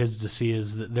want my kids to see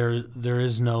is that there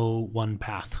is no one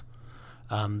path.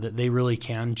 That they really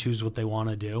can choose what they want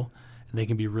to do, and they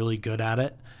can be really good at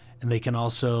it, and they can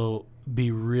also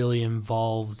be really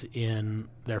involved in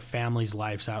their family's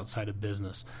lives outside of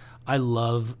business. I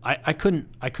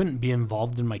couldn't be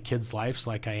involved in my kids' lives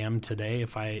like I am today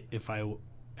if I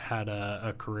had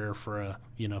a career for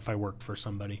if I worked for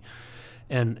somebody,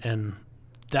 and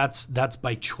that's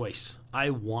by choice.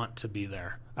 I want to be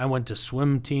there. I went to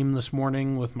swim team this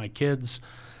morning with my kids.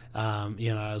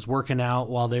 I was working out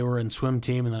while they were in swim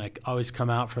team, and then I always come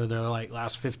out for their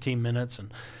last 15 minutes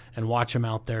and watch them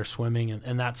out there swimming,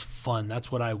 and that's fun.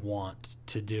 That's what I want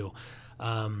to do.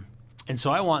 And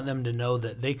so I want them to know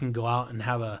that they can go out and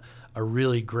have a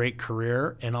really great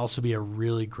career and also be a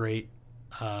really great,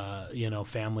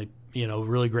 family,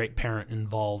 really great parent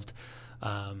involved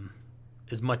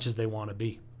as much as they want to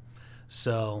be.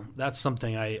 So that's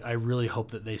something I really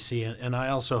hope that they see. And I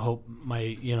also hope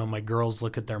my girls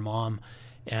look at their mom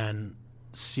and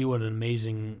see what an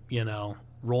amazing,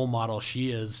 role model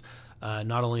she is,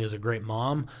 not only as a great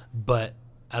mom, but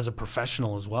as a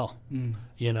professional as well.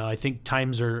 I think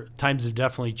times have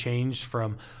definitely changed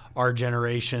from our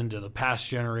generation to the past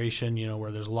generation,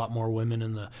 where there's a lot more women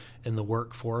in the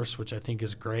workforce, which I think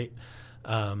is great.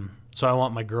 So I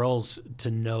want my girls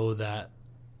to know that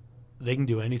they can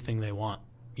do anything they want.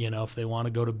 If they want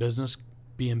to go to business,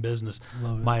 be in business.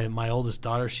 My oldest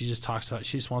daughter, she just talks about,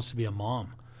 she just wants to be a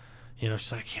mom.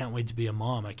 She's like, I can't wait to be a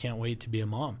mom. I can't wait to be a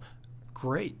mom.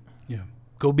 Great. Yeah.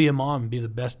 Go be a mom and be the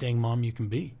best dang mom you can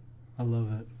be. I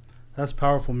love it. That's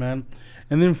powerful, man.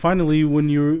 And then finally, when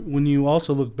you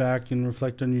also look back and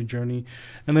reflect on your journey,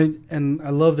 and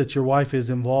I love that your wife is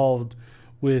involved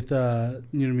with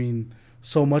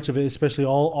so much of it, especially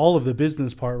all of the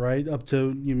business part, right? Up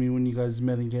to when you guys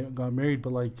met and got married.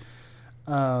 But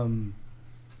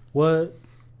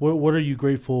what are you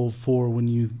grateful for when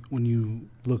you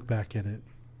look back at it?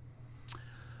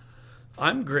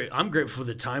 I'm grateful for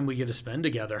the time we get to spend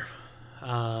together.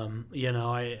 And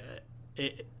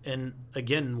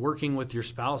again, working with your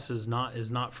spouse is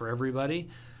not for everybody.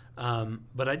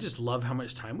 But I just love how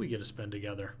much time we get to spend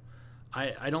together.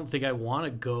 I don't think I want to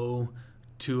go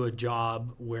to a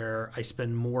job where I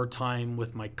spend more time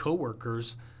with my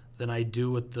coworkers than I do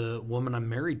with the woman I'm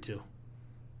married to,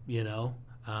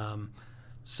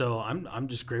 So I'm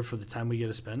just grateful for the time we get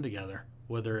to spend together,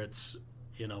 whether it's,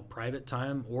 private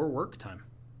time or work time.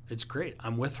 It's great.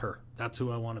 I'm with her. That's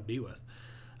who I want to be with.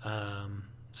 And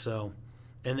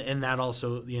that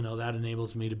also, that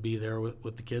enables me to be there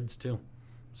with the kids too.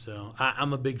 So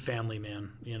I'm a big family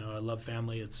man. I love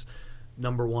family. It's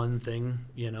number one thing,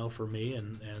 for me.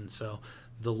 And so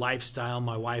the lifestyle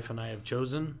my wife and I have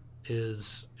chosen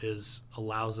is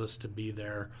allows us to be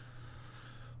there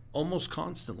almost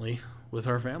constantly with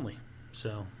our family.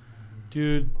 So,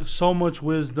 dude, so much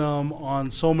wisdom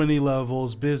on so many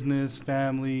levels: business,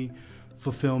 family,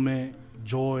 fulfillment,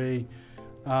 joy.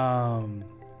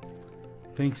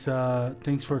 Thanks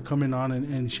for coming on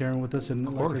and sharing with us.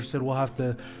 And like I said, we'll have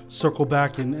to circle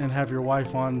back and have your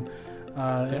wife on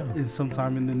in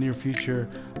sometime in the near future.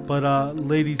 But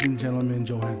ladies and gentlemen,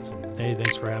 Joe Hansen. Hey,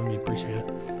 thanks for having me. Appreciate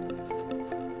it.